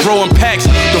greenhouse growing packs.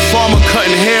 The farmer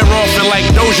cutting hair off and like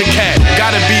Doja Cat.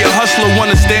 Gotta be a hustler,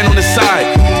 wanna stand on the side.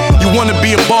 You wanna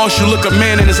be a boss, you look a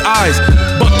man in his eyes.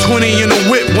 Buck 20 in a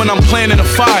whip when I'm planning a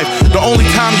 5. The only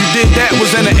time you did that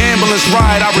was in an ambulance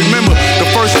ride. I remember the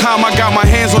first time I got my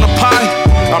hands on a pie.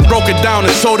 I broke it down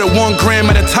and sold it 1 gram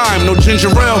at a time. No ginger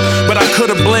ale, but I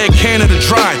could've bled Canada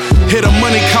dry. Hit a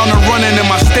money counter running and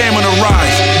my stamina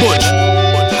rise. Butch.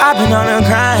 I've been on the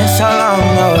grind so long,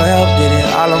 no help, did it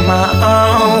all on my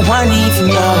own. Wonder if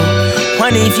you know,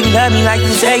 wonder if you love me like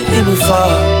you said it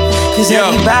before. Cause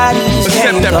everybody just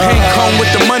except that pain come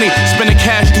with the money, spending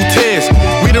cash through tears.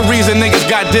 We the reason niggas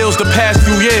got deals the past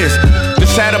few years.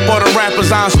 Just add up all the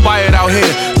rappers I inspired out here.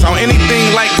 Sound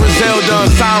anything like Griselda,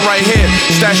 sign right here.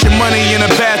 Stashing money in the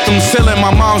bathroom, selling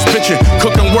my mom's bitchin'.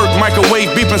 Cooking work,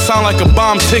 microwave beeping, sound like a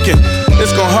bomb ticking.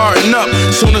 It's gon' harden up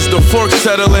soon as the fork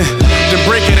settling. Then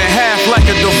break it in half like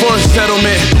a divorce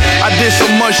settlement. I did so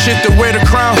much shit to wear the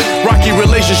crown. Rocky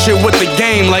relationship with the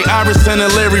game like Iverson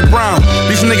and Larry Brown.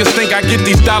 These niggas think I get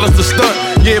these dollars to stunt.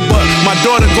 Yeah, but my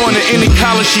daughter going to any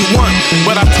college she want.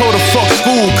 But I told her fuck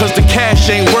school cause the cash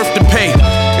ain't worth the pay.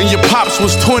 And your pops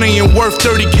was 20 and worth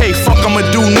 30K. Fuck I'ma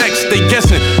do next, they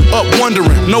guessing, up wondering.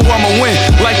 Know I'ma win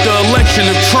like the election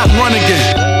if Trump run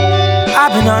again.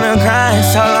 I've been on the grind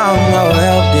so long, no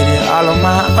help, did it all on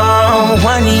my own.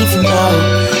 Wonder if you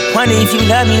know, wonder if you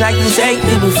love me like you said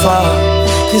it before.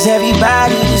 Cause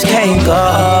everybody just can't go.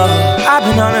 I've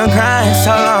been on the grind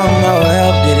so long, no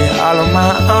help, did it all on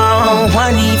my own.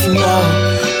 Wonder if you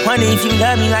know, wonder if you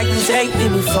love me like you said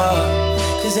it before.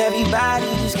 Cause everybody